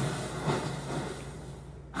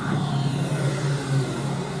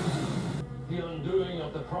 The undoing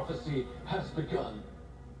of the prophecy has begun.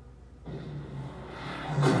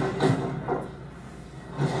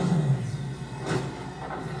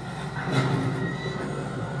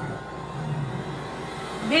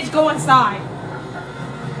 Bitch, go inside.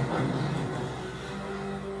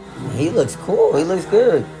 He looks cool. He looks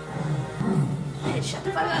good. Bitch, shut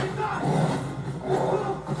the fuck up.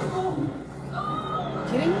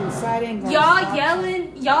 Getting inside ain't gonna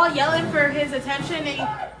Y'all yelling for his attention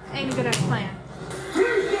ain't a good plan.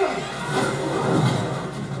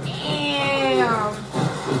 Damn.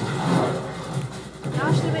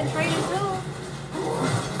 Y'all should have been trading too.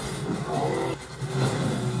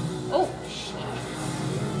 Oh shit.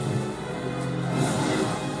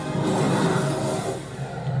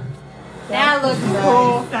 That looks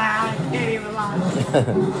cool. I can't even lie.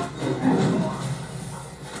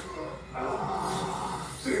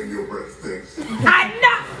 Save your breath, thanks. I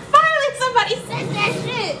know. Finally, somebody said that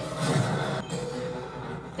shit.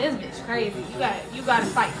 This bitch crazy. You gotta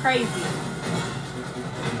fight crazy.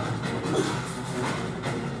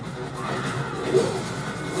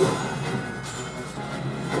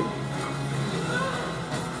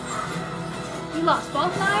 You lost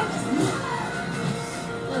both knives?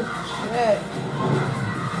 Oh, shit.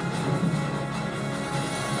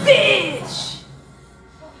 Bitch!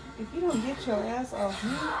 If you don't get your ass off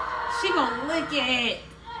me, she gonna lick it.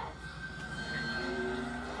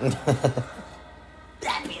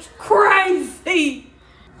 That bitch crazy.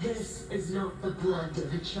 This is not the blood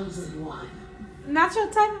of the chosen one. Not your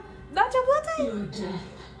type. Not your blood type. Your death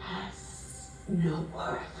has no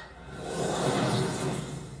worth.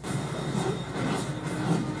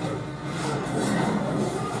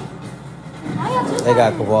 They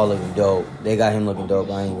got Cabal looking dope. They got him looking dope.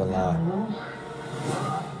 I ain't gonna lie.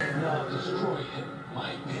 Now destroy him,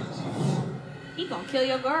 my guilty. He gonna kill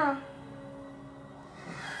your girl.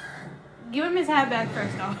 Give him his hat back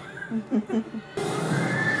first, though.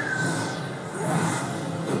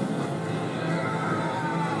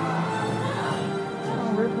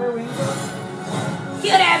 rip her wings off.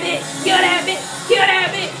 Kill that bitch! Kill that bitch! Kill that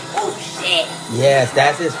bitch! Oh shit! Yes,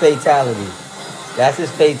 that's his fatality. That's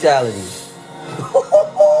his fatality.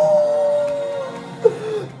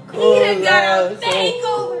 He done got a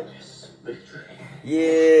makeover.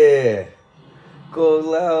 Yeah. Go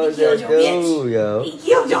loud, that dude, yo. He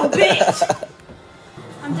killed your bitch.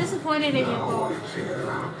 I'm disappointed in you, Cole.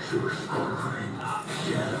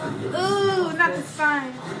 Ooh, not the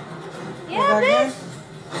spine. Yeah, bitch.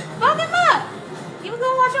 Fuck him up. You was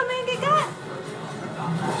gonna watch your man get got?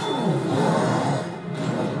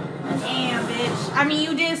 Damn, bitch. I mean,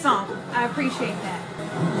 you did something. I appreciate that.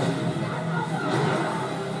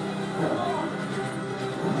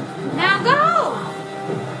 Now go.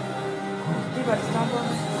 You about to stomp on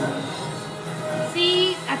me?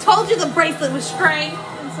 See, I told you the bracelet was straight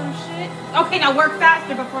and some shit. Okay, now work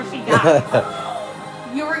faster before she dies.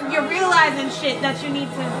 You're realizing shit that you need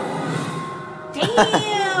to.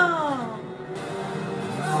 Damn.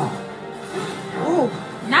 Ooh,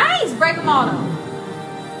 nice. Break them all though.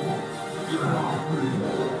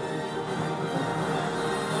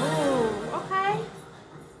 Ooh, okay.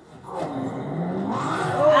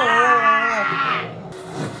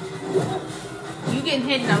 You getting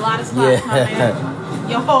hit in a lot of spots, my man.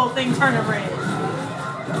 Your whole thing turning red.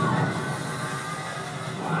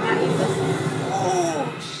 Now you listen. Oh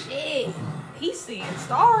shit. He's seeing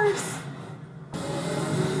stars.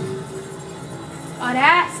 Oh,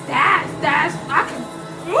 that's I can.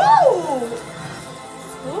 Ooh.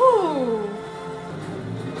 Ooh.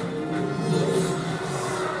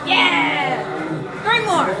 Yeah. 3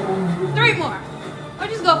 more. 3 more. Or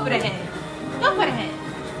just go for the head. Go for the head.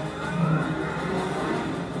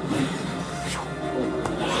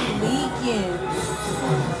 leaking.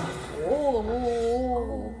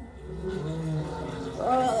 Oh.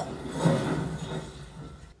 Oh.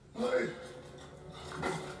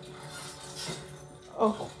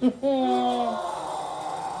 Okay.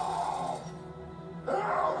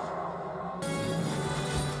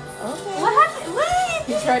 What happened? What?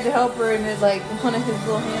 tried to help her and it like one of his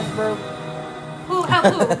little hands broke. Who?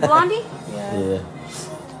 Blondie? Yeah.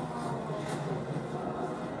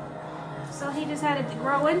 So he just had to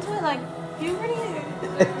grow into it like puberty?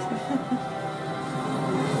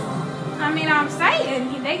 I mean, I'm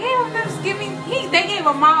saying they gave him them they gave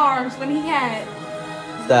him my arms when he had.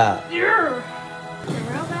 Stop. Yeah. They're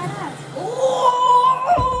real badass.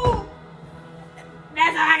 Ooh!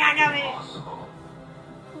 That's all I got coming.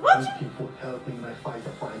 What? Thank you for helping my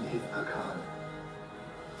fighter find his Akan.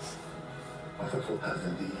 After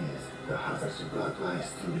 4,000 years, the Hasashi bloodline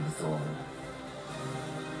still lives on.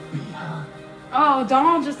 Bihan. Oh,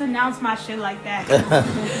 don't just announce my shit like that.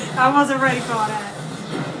 I wasn't ready for all that.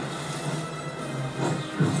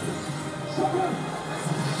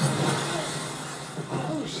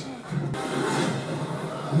 Oh shit.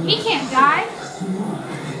 He can't die.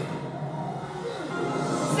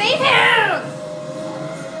 Save him!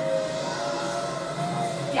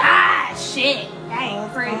 Ah, shit. That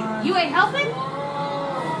ain't pretty. You ain't helping?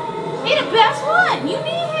 He the best one. You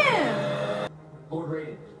need him. Lord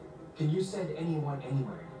Raiden, can you send anyone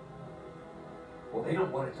anywhere? Well, they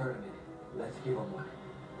don't want a tournament. Let's give them one.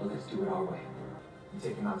 But let's do it our way. We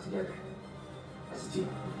take them out together. As a team.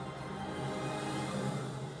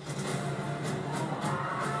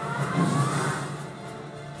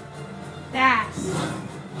 That's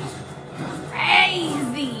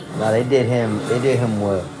crazy. No, they did him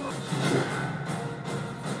well.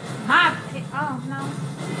 Oh no.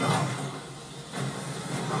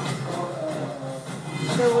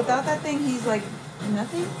 So without that thing, he's like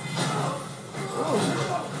nothing? Oh.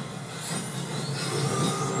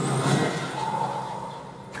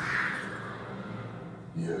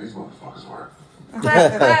 Yeah, these motherfuckers work.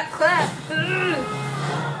 Clap, clap, clap.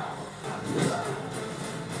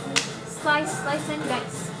 Slice, slice and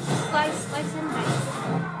dice. Slice, slice and dice.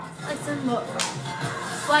 Slice and look.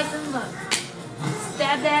 Slice and look.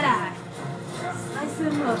 Stab that eye. Slice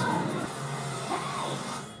and look.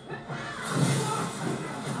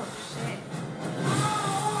 Oh shit.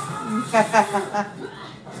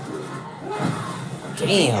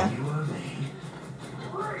 Damn.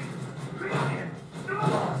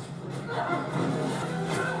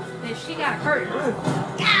 She got hurt.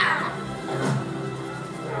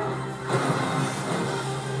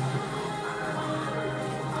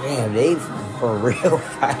 Damn, they for real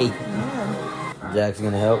fight. Yeah. Jack's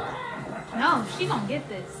gonna help. No, she gonna get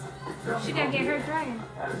this. She gotta get her dragon.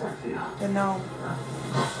 No.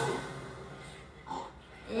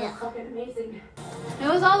 Yeah. It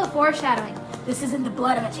was all the foreshadowing. This isn't the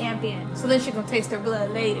blood of a champion. So then she gonna taste her blood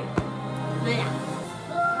later. Yeah.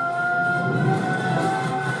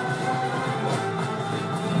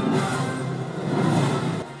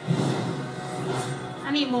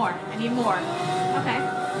 I need more. I need more. Okay.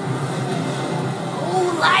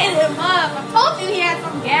 Ooh, light him up. I told you he had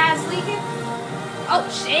some gas leaking. Oh,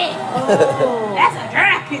 shit. Oh. That's a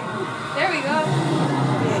dragon. There we go.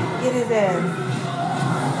 Yeah, get his ass.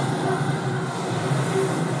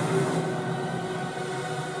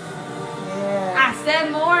 Yeah. I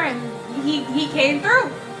said more and he came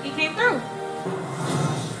through. He came through.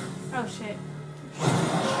 Oh, shit.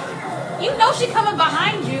 You know she coming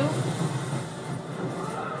behind you.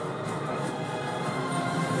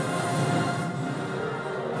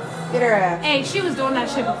 Get her ass. Hey, she was doing that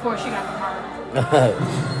shit before she got the mark.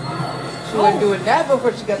 She wasn't doing that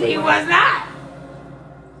before she got the mark. She was not.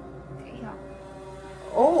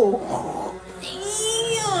 Oh.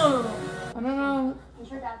 Damn. I don't know.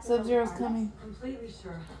 Sub-Zero's coming. Completely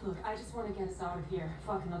sure. Look, I just want to get us out of here.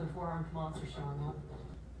 Fuck another four-armed monster showing up.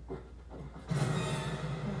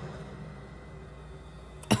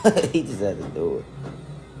 He just had to do it.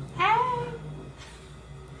 Hey.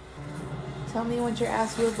 Tell me you want your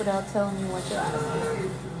ass whooped without telling me you want your ass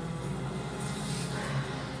whooped.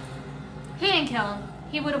 He didn't kill him.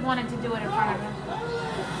 He would have wanted to do it in front of him.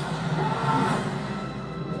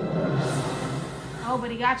 Oh, but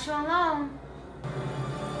he got you alone.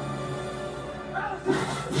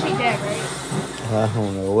 She dead, right? I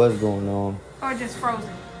don't know what's going on. Or just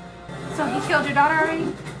frozen. So he killed your daughter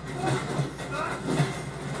already?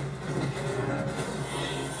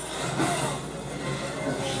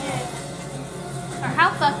 Shit. Or how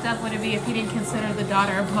fucked up would it be if he didn't consider the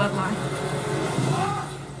daughter a bloodline?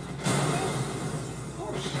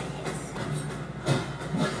 Oh shit.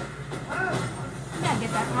 You gotta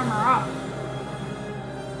get that armor off.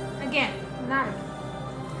 Again, not again.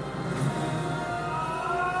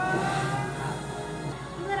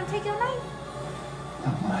 You let him take your knife? The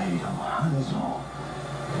blade of Hanzo.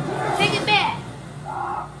 Take it back.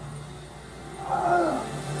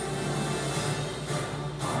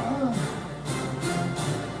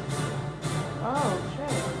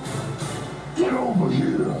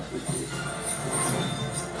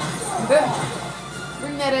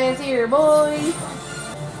 Bring that ass here, boy.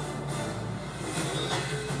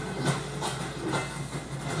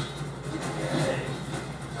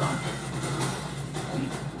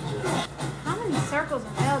 How many circles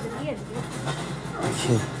of hell did he have to do?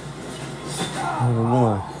 Number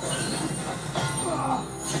one.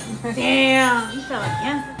 Damn, you fell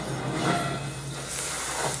against it.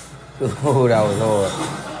 Oh, that was hard.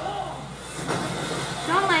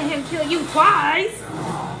 Don't let him kill you twice.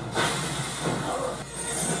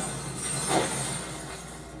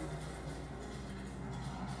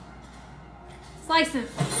 Slice him.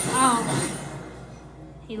 Oh.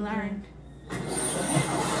 He learned.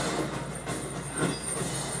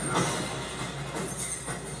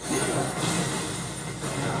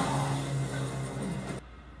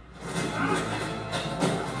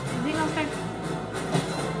 Is he gonna start?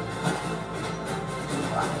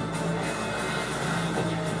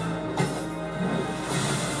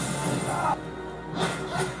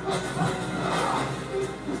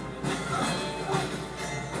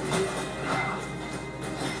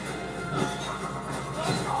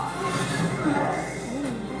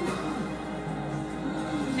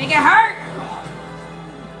 Make it hurt!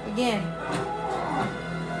 Again.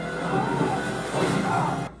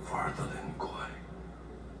 Farther than Koi.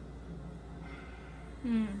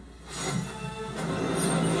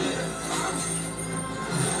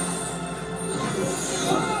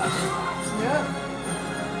 Yep.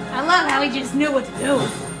 I love how he just knew what to do.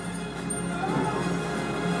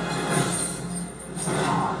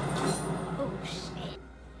 Oh, shit.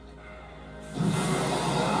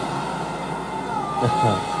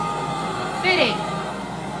 Fitting.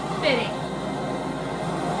 Fitting.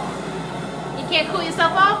 You can't cool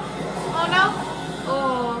yourself off? Oh, no?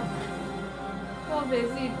 Oh.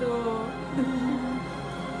 Pobrecito.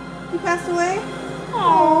 He passed away?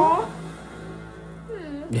 Aww.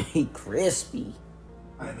 He crispy.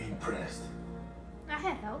 I'm impressed. I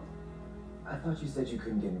had help. I thought you said you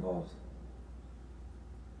couldn't get involved.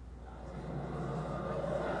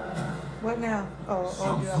 What now?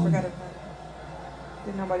 Oh, yeah, I forgot about it.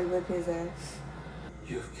 Did nobody whip his ass?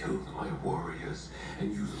 You've killed my warriors,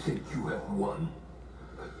 and you think you have won.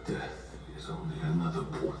 But death is only another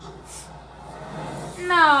portal.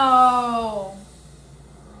 No.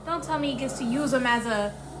 Don't tell me he gets to use them as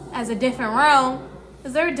a different realm.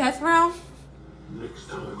 Is there a death realm? Next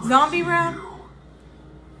time Zombie I see realm? you,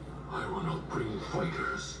 I will not bring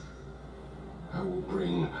fighters. I will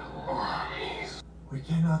bring armies. We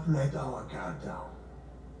cannot let our guard down.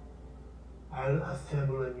 I'll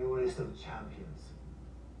assemble a new list of champions.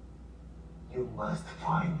 You must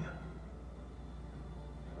find them.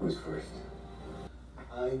 Who's first?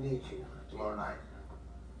 I need you tomorrow night.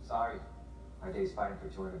 Sorry. My days fighting for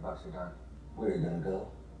 $200 are done. Where are you gonna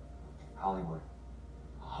go? Hollywood.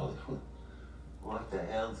 Hollywood. What the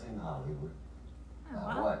hell's in Hollywood?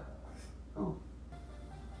 What? Who?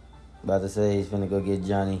 About to say he's finna go get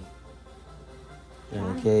Johnny.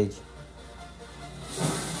 Johnny Cage.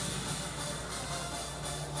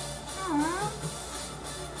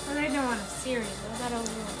 Are they doing a series? What that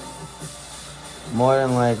over? More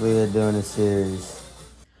than likely they're doing a series.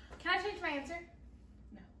 Can I change my answer?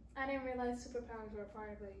 No. I didn't realize superpowers were a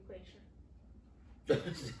part of the equation.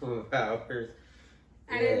 Superpowers.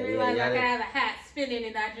 I didn't realize I could have a hat spinning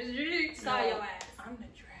and I just saw your ass. I'm the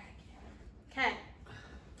dragon. Okay.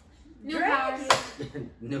 New Dragon. powers.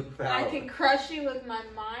 New power. I can crush you with my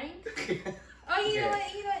mind. Oh, you know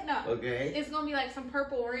what? You know what? No. Okay. It's gonna be like some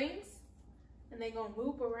purple rings, and they gonna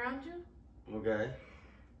loop around you. Okay.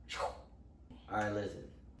 Alright, listen.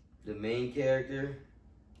 The main character,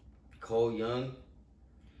 Cole Young,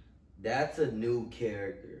 that's a new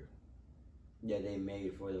character that they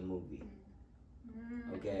made for the movie.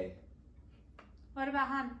 Okay. What about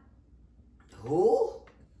Han? Who?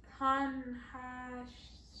 Han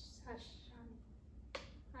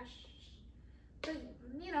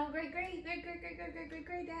you know, great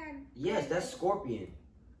dad. Yes, that's Scorpion.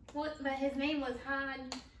 What? But his name was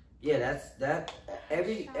Han. Yeah, that's that.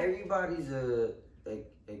 Everybody's a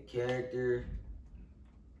character.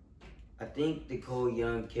 I think the Cole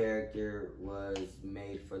Young character was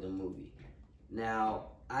made for the movie.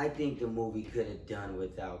 Now, I think the movie could have done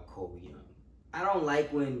without Cole Young. I don't like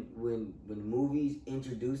when movies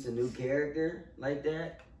introduce a new character like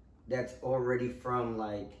that. That's already from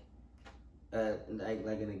like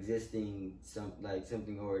an existing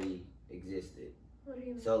something already existed. What do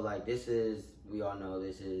you mean? So like this is, we all know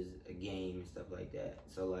this is a game and stuff like that.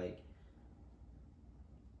 So like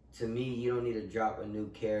to me, you don't need to drop a new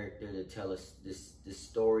character to tell us the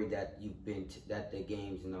story that that the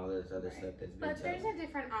games and all this other stuff that's been. But there's a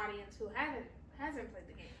different audience who hasn't played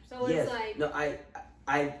the game, so yes. it's like no,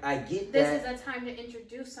 I get this that. is a time to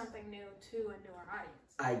introduce something new to a newer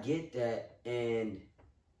audience. I get that, and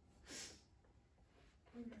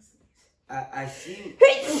I see.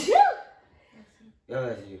 Yo,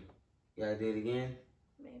 that's you. You gotta do it again.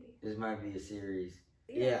 Maybe this might be a series.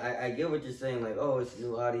 Yeah, I get what you're saying. Like, oh, it's a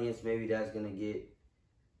new audience. Maybe that's gonna get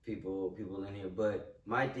people in here. But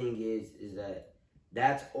my thing is that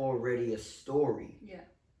that's already a story. Yeah.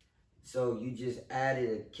 So you just added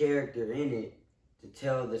a character in it to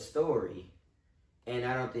tell the story, and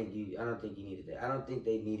I don't think you needed that. I don't think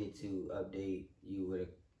they needed to update you with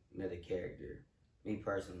another character. Me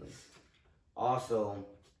personally. Also,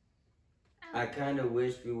 I kind of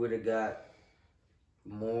wish we would have got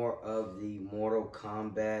more of the Mortal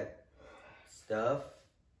Kombat stuff,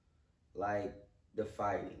 like the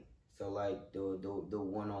fighting. So like the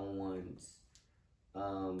one-on-ones. It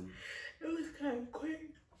was kind of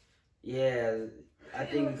quick. Yeah, I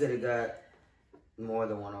think we could have got more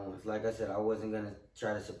than one-on-ones. Like I said, I wasn't gonna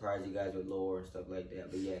try to surprise you guys with lore and stuff like that.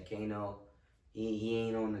 But yeah, Kano, he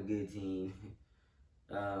ain't on the good team.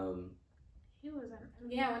 He was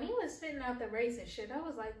when he was spitting out the racist shit, I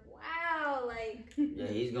was like, wow, like yeah,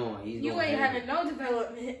 he's going. You ain't having no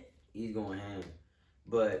development. He's going ham,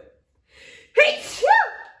 but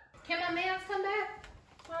can my mans come back?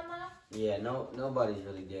 One more? Yeah, nobody's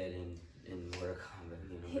really dead in Mortal Kombat,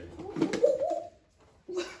 you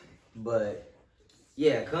know. But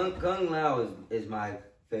yeah, Kung Lao is my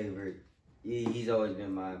favorite. He's always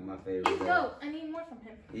been my favorite. He's dope. I need more from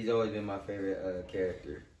him. He's always been my favorite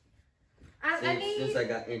character. Since I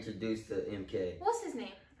got introduced to MK. What's his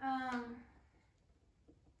name?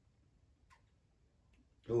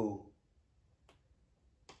 Who?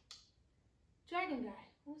 Dragon guy.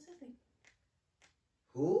 What's his name?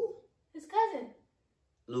 Who? His cousin.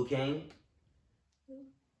 Liu Kang? Who?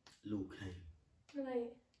 Liu Kang.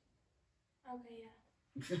 Like, okay,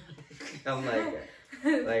 yeah. I'm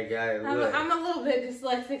like, I'm a little bit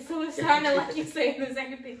dyslexic, so it's sounding like you saying the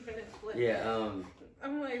same thing for this flip. Yeah,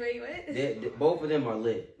 I'm like, wait, what? Both of them are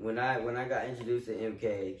lit. When I got introduced to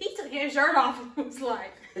MK, he took his shirt off and was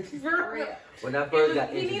like, for real. When I first got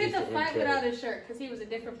introduced to MK, he needed to fight without his shirt because he was a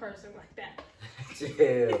different person like that.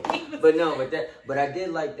 Yeah, but I did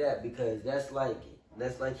like that because that's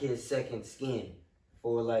like his second skin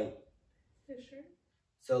for like. His shirt.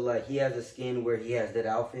 So like he has a skin where he has that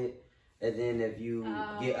outfit, and then if you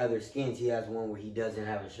get other skins, he has one where he doesn't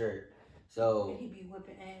have a shirt. So he be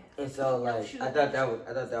whipping ass. And so like I thought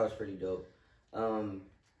that was pretty dope.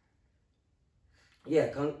 Yeah,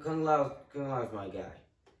 Kung Lao's my guy.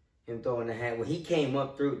 Him throwing the hat when he came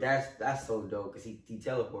up through, that's so dope because he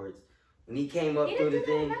teleports. When he came up through the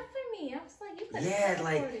thing. Enough for me. I was like, you could have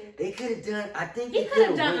like they could have done. I think they could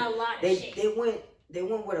have done a lot of shit. They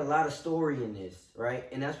went with a lot of story in this, right?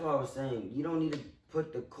 And that's what I was saying. You don't need to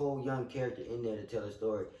put the cold young character in there to tell a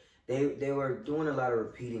story. They were doing a lot of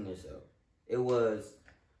repeating themselves. It was,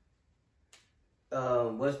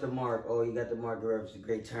 what's the mark? Oh, you got the mark where it's a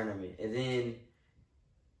great tournament. And then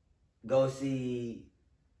go see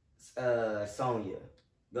Sonya.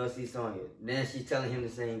 Go see Sonya. Then she's telling him the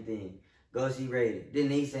same thing. Go see Raiden. Then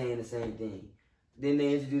he's saying the same thing. Then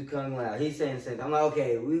they introduce Kung Lao. He's saying the same thing. I'm like,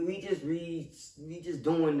 okay, we just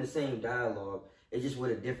doing the same dialogue. It's just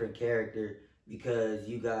with a different character because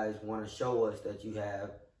you guys want to show us that you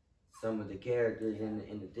have some of the characters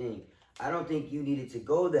in the thing. I don't think you needed to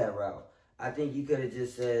go that route. I think you could have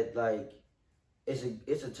just said like, it's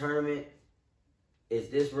a tournament. It's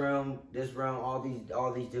this realm, all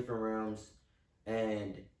these different realms,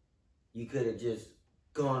 and you could have just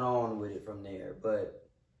gone on with it from there. But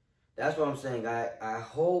that's what I'm saying. I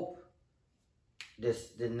hope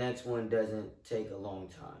the next one doesn't take a long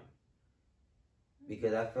time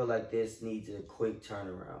because I feel like this needs a quick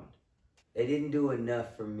turnaround. They didn't do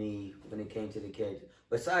enough for me when it came to the character.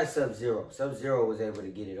 Besides Sub-Zero. Sub-Zero was able to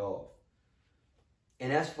get it off.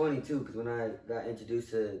 And that's funny too, because when I got introduced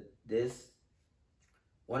to this,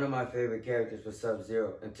 one of my favorite characters was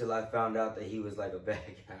Sub-Zero until I found out that he was like a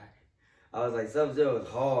bad guy. I was like, Sub-Zero is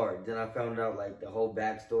hard. Then I found out like the whole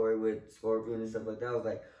backstory with Scorpion and stuff like that. I was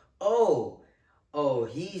like, oh,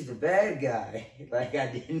 he's the bad guy. Like I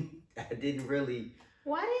didn't really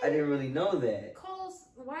know that. Cole's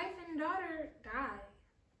wife and daughter died.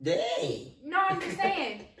 Dang. No, I'm just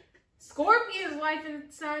saying. Scorpion's wife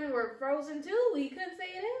and son were frozen too. We couldn't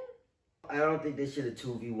say it. I don't think they should have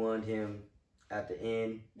 2v1'd him at the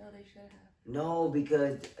end. No, they should have. No,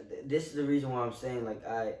 because this is the reason why I'm saying like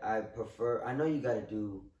I prefer. I know you got to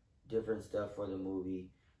do different stuff for the movie,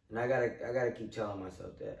 and I gotta keep telling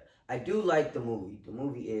myself that. I do like the movie. The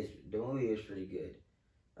movie is pretty good.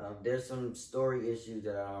 There's some story issues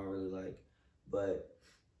that I don't really like, but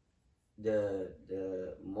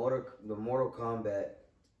the Mortal Kombat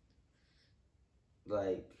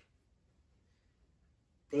like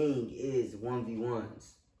thing is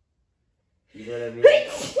 1v1s. You know what I mean?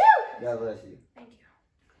 God bless you. Thank you.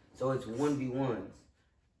 So it's 1v1s.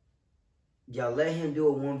 Y'all let him do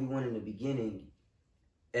a 1v1 in the beginning.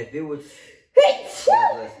 If it was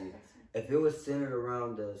God bless you. If it was centered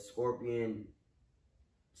around the Scorpion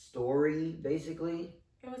story, basically.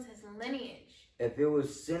 It was his lineage. If it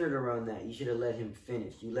was centered around that, you should have let him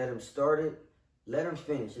finish. You let him start it, let him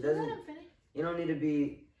finish. It doesn't. Let him finish. You don't need to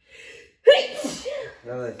be.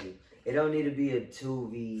 God bless you. It don't need to be a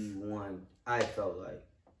 2v1. I felt like.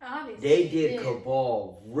 Obviously. They did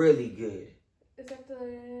Cabal really good. Is that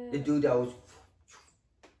the dude that was.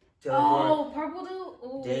 Oh, purple dude.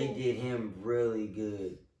 Ooh. They did him really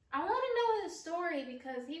good. I want to know his story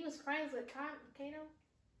because he was friends with Kano.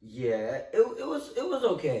 Yeah, it was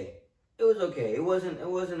okay. It was okay. It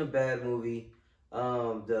wasn't a bad movie.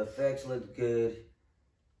 The effects looked good.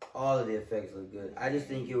 All of the effects looked good. I just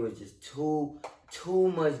think it was just too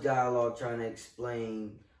much dialogue trying to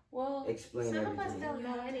explain some everything. of us don't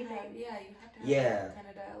know anything. Yeah, you have to have that kind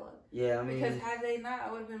of dialogue. Yeah, I mean, because had they not,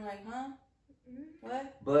 I would have been like, huh?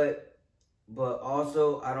 What? But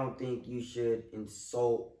also, I don't think you should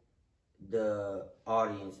insult the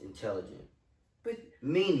audience intelligence. But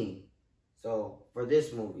meaning, so for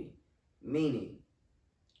this movie, meaning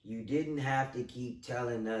you didn't have to keep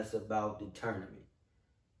telling us about the tournament.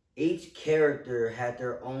 Each character had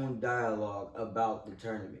their own dialogue about the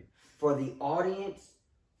tournament. For the audience,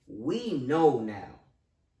 we know now.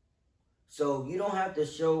 So you don't have to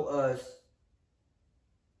show us.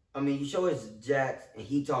 I mean, you show us Jax and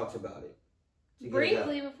he talks about it.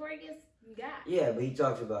 Briefly before he gets got. Yeah, but he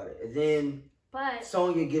talks about it. And then but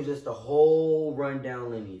Sonya gives us the whole rundown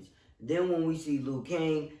lineage. Then when we see Liu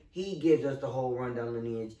Kang, he gives us the whole rundown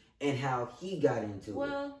lineage and how he got into it.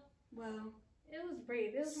 Well. It was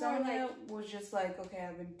brief. It was Sonya was just like, okay,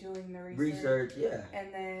 I've been doing the research. Yeah.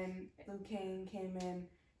 And then Liu Kang came in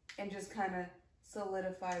and just kind of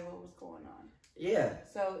solidified what was going on. Yeah.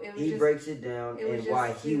 So it was he breaks it down and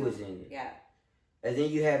why he was in it. Yeah. And then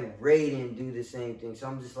you had Raiden do the same thing. So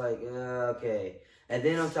I'm just like, okay. And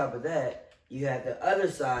then on top of that, you had the other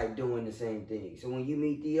side doing the same thing. So when you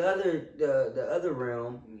meet the other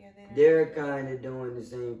realm, they're kind of doing the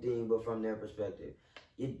same thing, but from their perspective.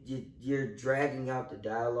 You're dragging out the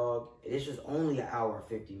dialogue. This was only an hour and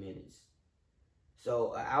 50 minutes.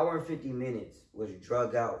 So an hour and 50 minutes was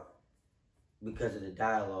drug out because of the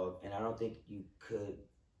dialogue, and I don't think you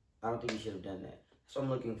should have done that. So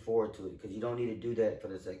I'm looking forward to it because you don't need to do that for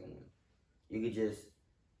the second one. You could just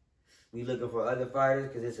be looking for other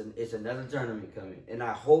fighters because it's another tournament coming, and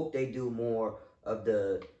I hope they do more of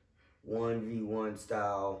the 1v1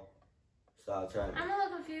 style tournament. I'm a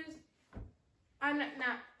little confused. I'm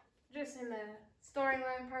not just in the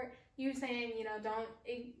storyline part. You saying,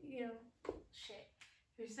 shit.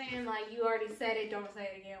 You're saying, like, you already said it, don't say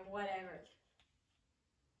it again, whatever.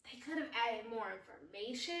 They could have added more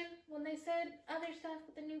information when they said other stuff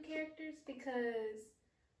with the new characters because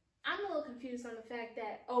I'm a little confused on the fact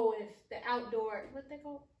that, if the outdoor, what they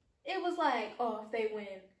call it was like, if they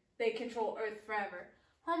win, they control Earth forever.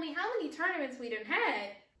 Homie, how many tournaments we done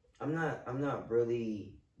had? I'm not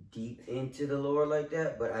really deep into the lore like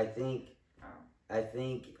that, but I think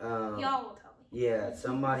y'all will tell me. Yeah,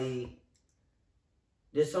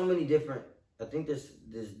 there's so many different, I think there's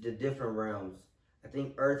the different realms. I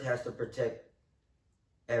think Earth has to protect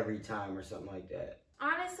every time or something like that.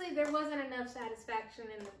 Honestly, there wasn't enough satisfaction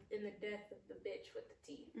in the death of the bitch with the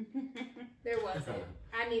teeth. There wasn't.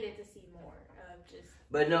 I needed to see more of just.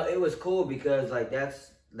 But no, it was cool because like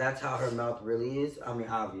that's how her mouth really is. I mean,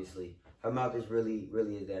 obviously, her mouth is really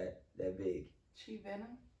is that big. She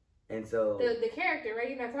Venom. And so the character, right?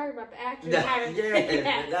 You're not talking about the actress.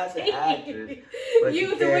 Yeah, not the actress. The way you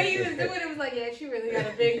was doing it was like, yeah, she really got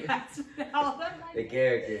a big ass mouth. Like, the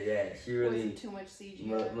character, yeah, she really wasn't too much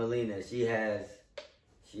CGI. Melina, she has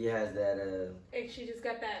that. And she just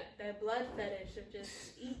got that blood fetish of just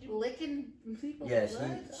licking people's blood.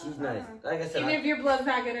 She's nice. Like I said, even if your blood's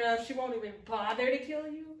not good enough, she won't even bother to kill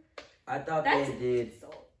you. I thought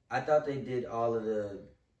they did all of the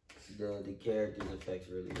characters' effects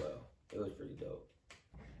really well. It was pretty dope.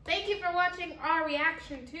 Thank you for watching our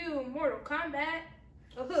reaction to Mortal Kombat.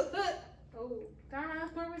 Oh, Donna,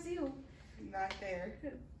 where was you? Not there.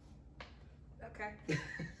 Okay.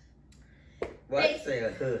 Why say a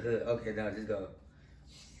okay, now just go.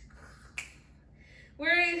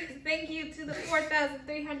 Thank you to the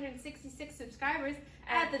 4,366 subscribers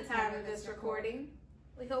at the time of this recording.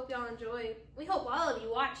 We hope y'all enjoyed. We hope all of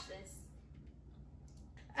you watched this.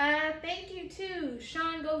 Thank you to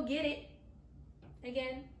Sean Go Get It.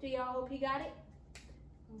 Again, do y'all hope he got it?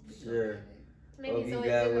 Sure. Maybe he's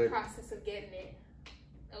always in the process of getting it.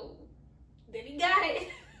 Oh, then he got it.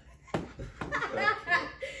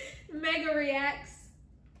 Mega reacts.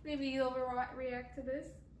 Maybe you'll overreact to this.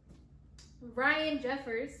 Ryan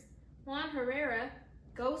Jeffers, Juan Herrera,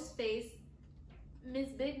 Ghostface, Miss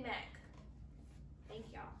Big Mac. Thank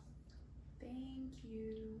y'all. Thank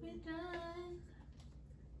you. We're done.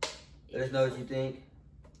 Let us know what you think.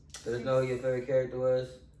 Let us know who your favorite character was.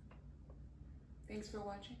 Thanks for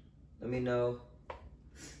watching. Let me know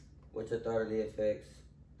what you thought of the effects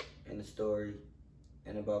and the story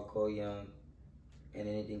and about Cole Young and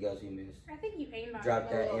anything else you missed. I think you aimed on Drop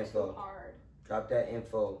that info. too hard. Drop that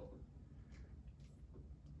info.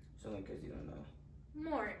 Someone because you don't know.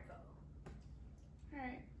 More info. All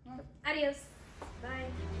right. Well. Adios. Bye.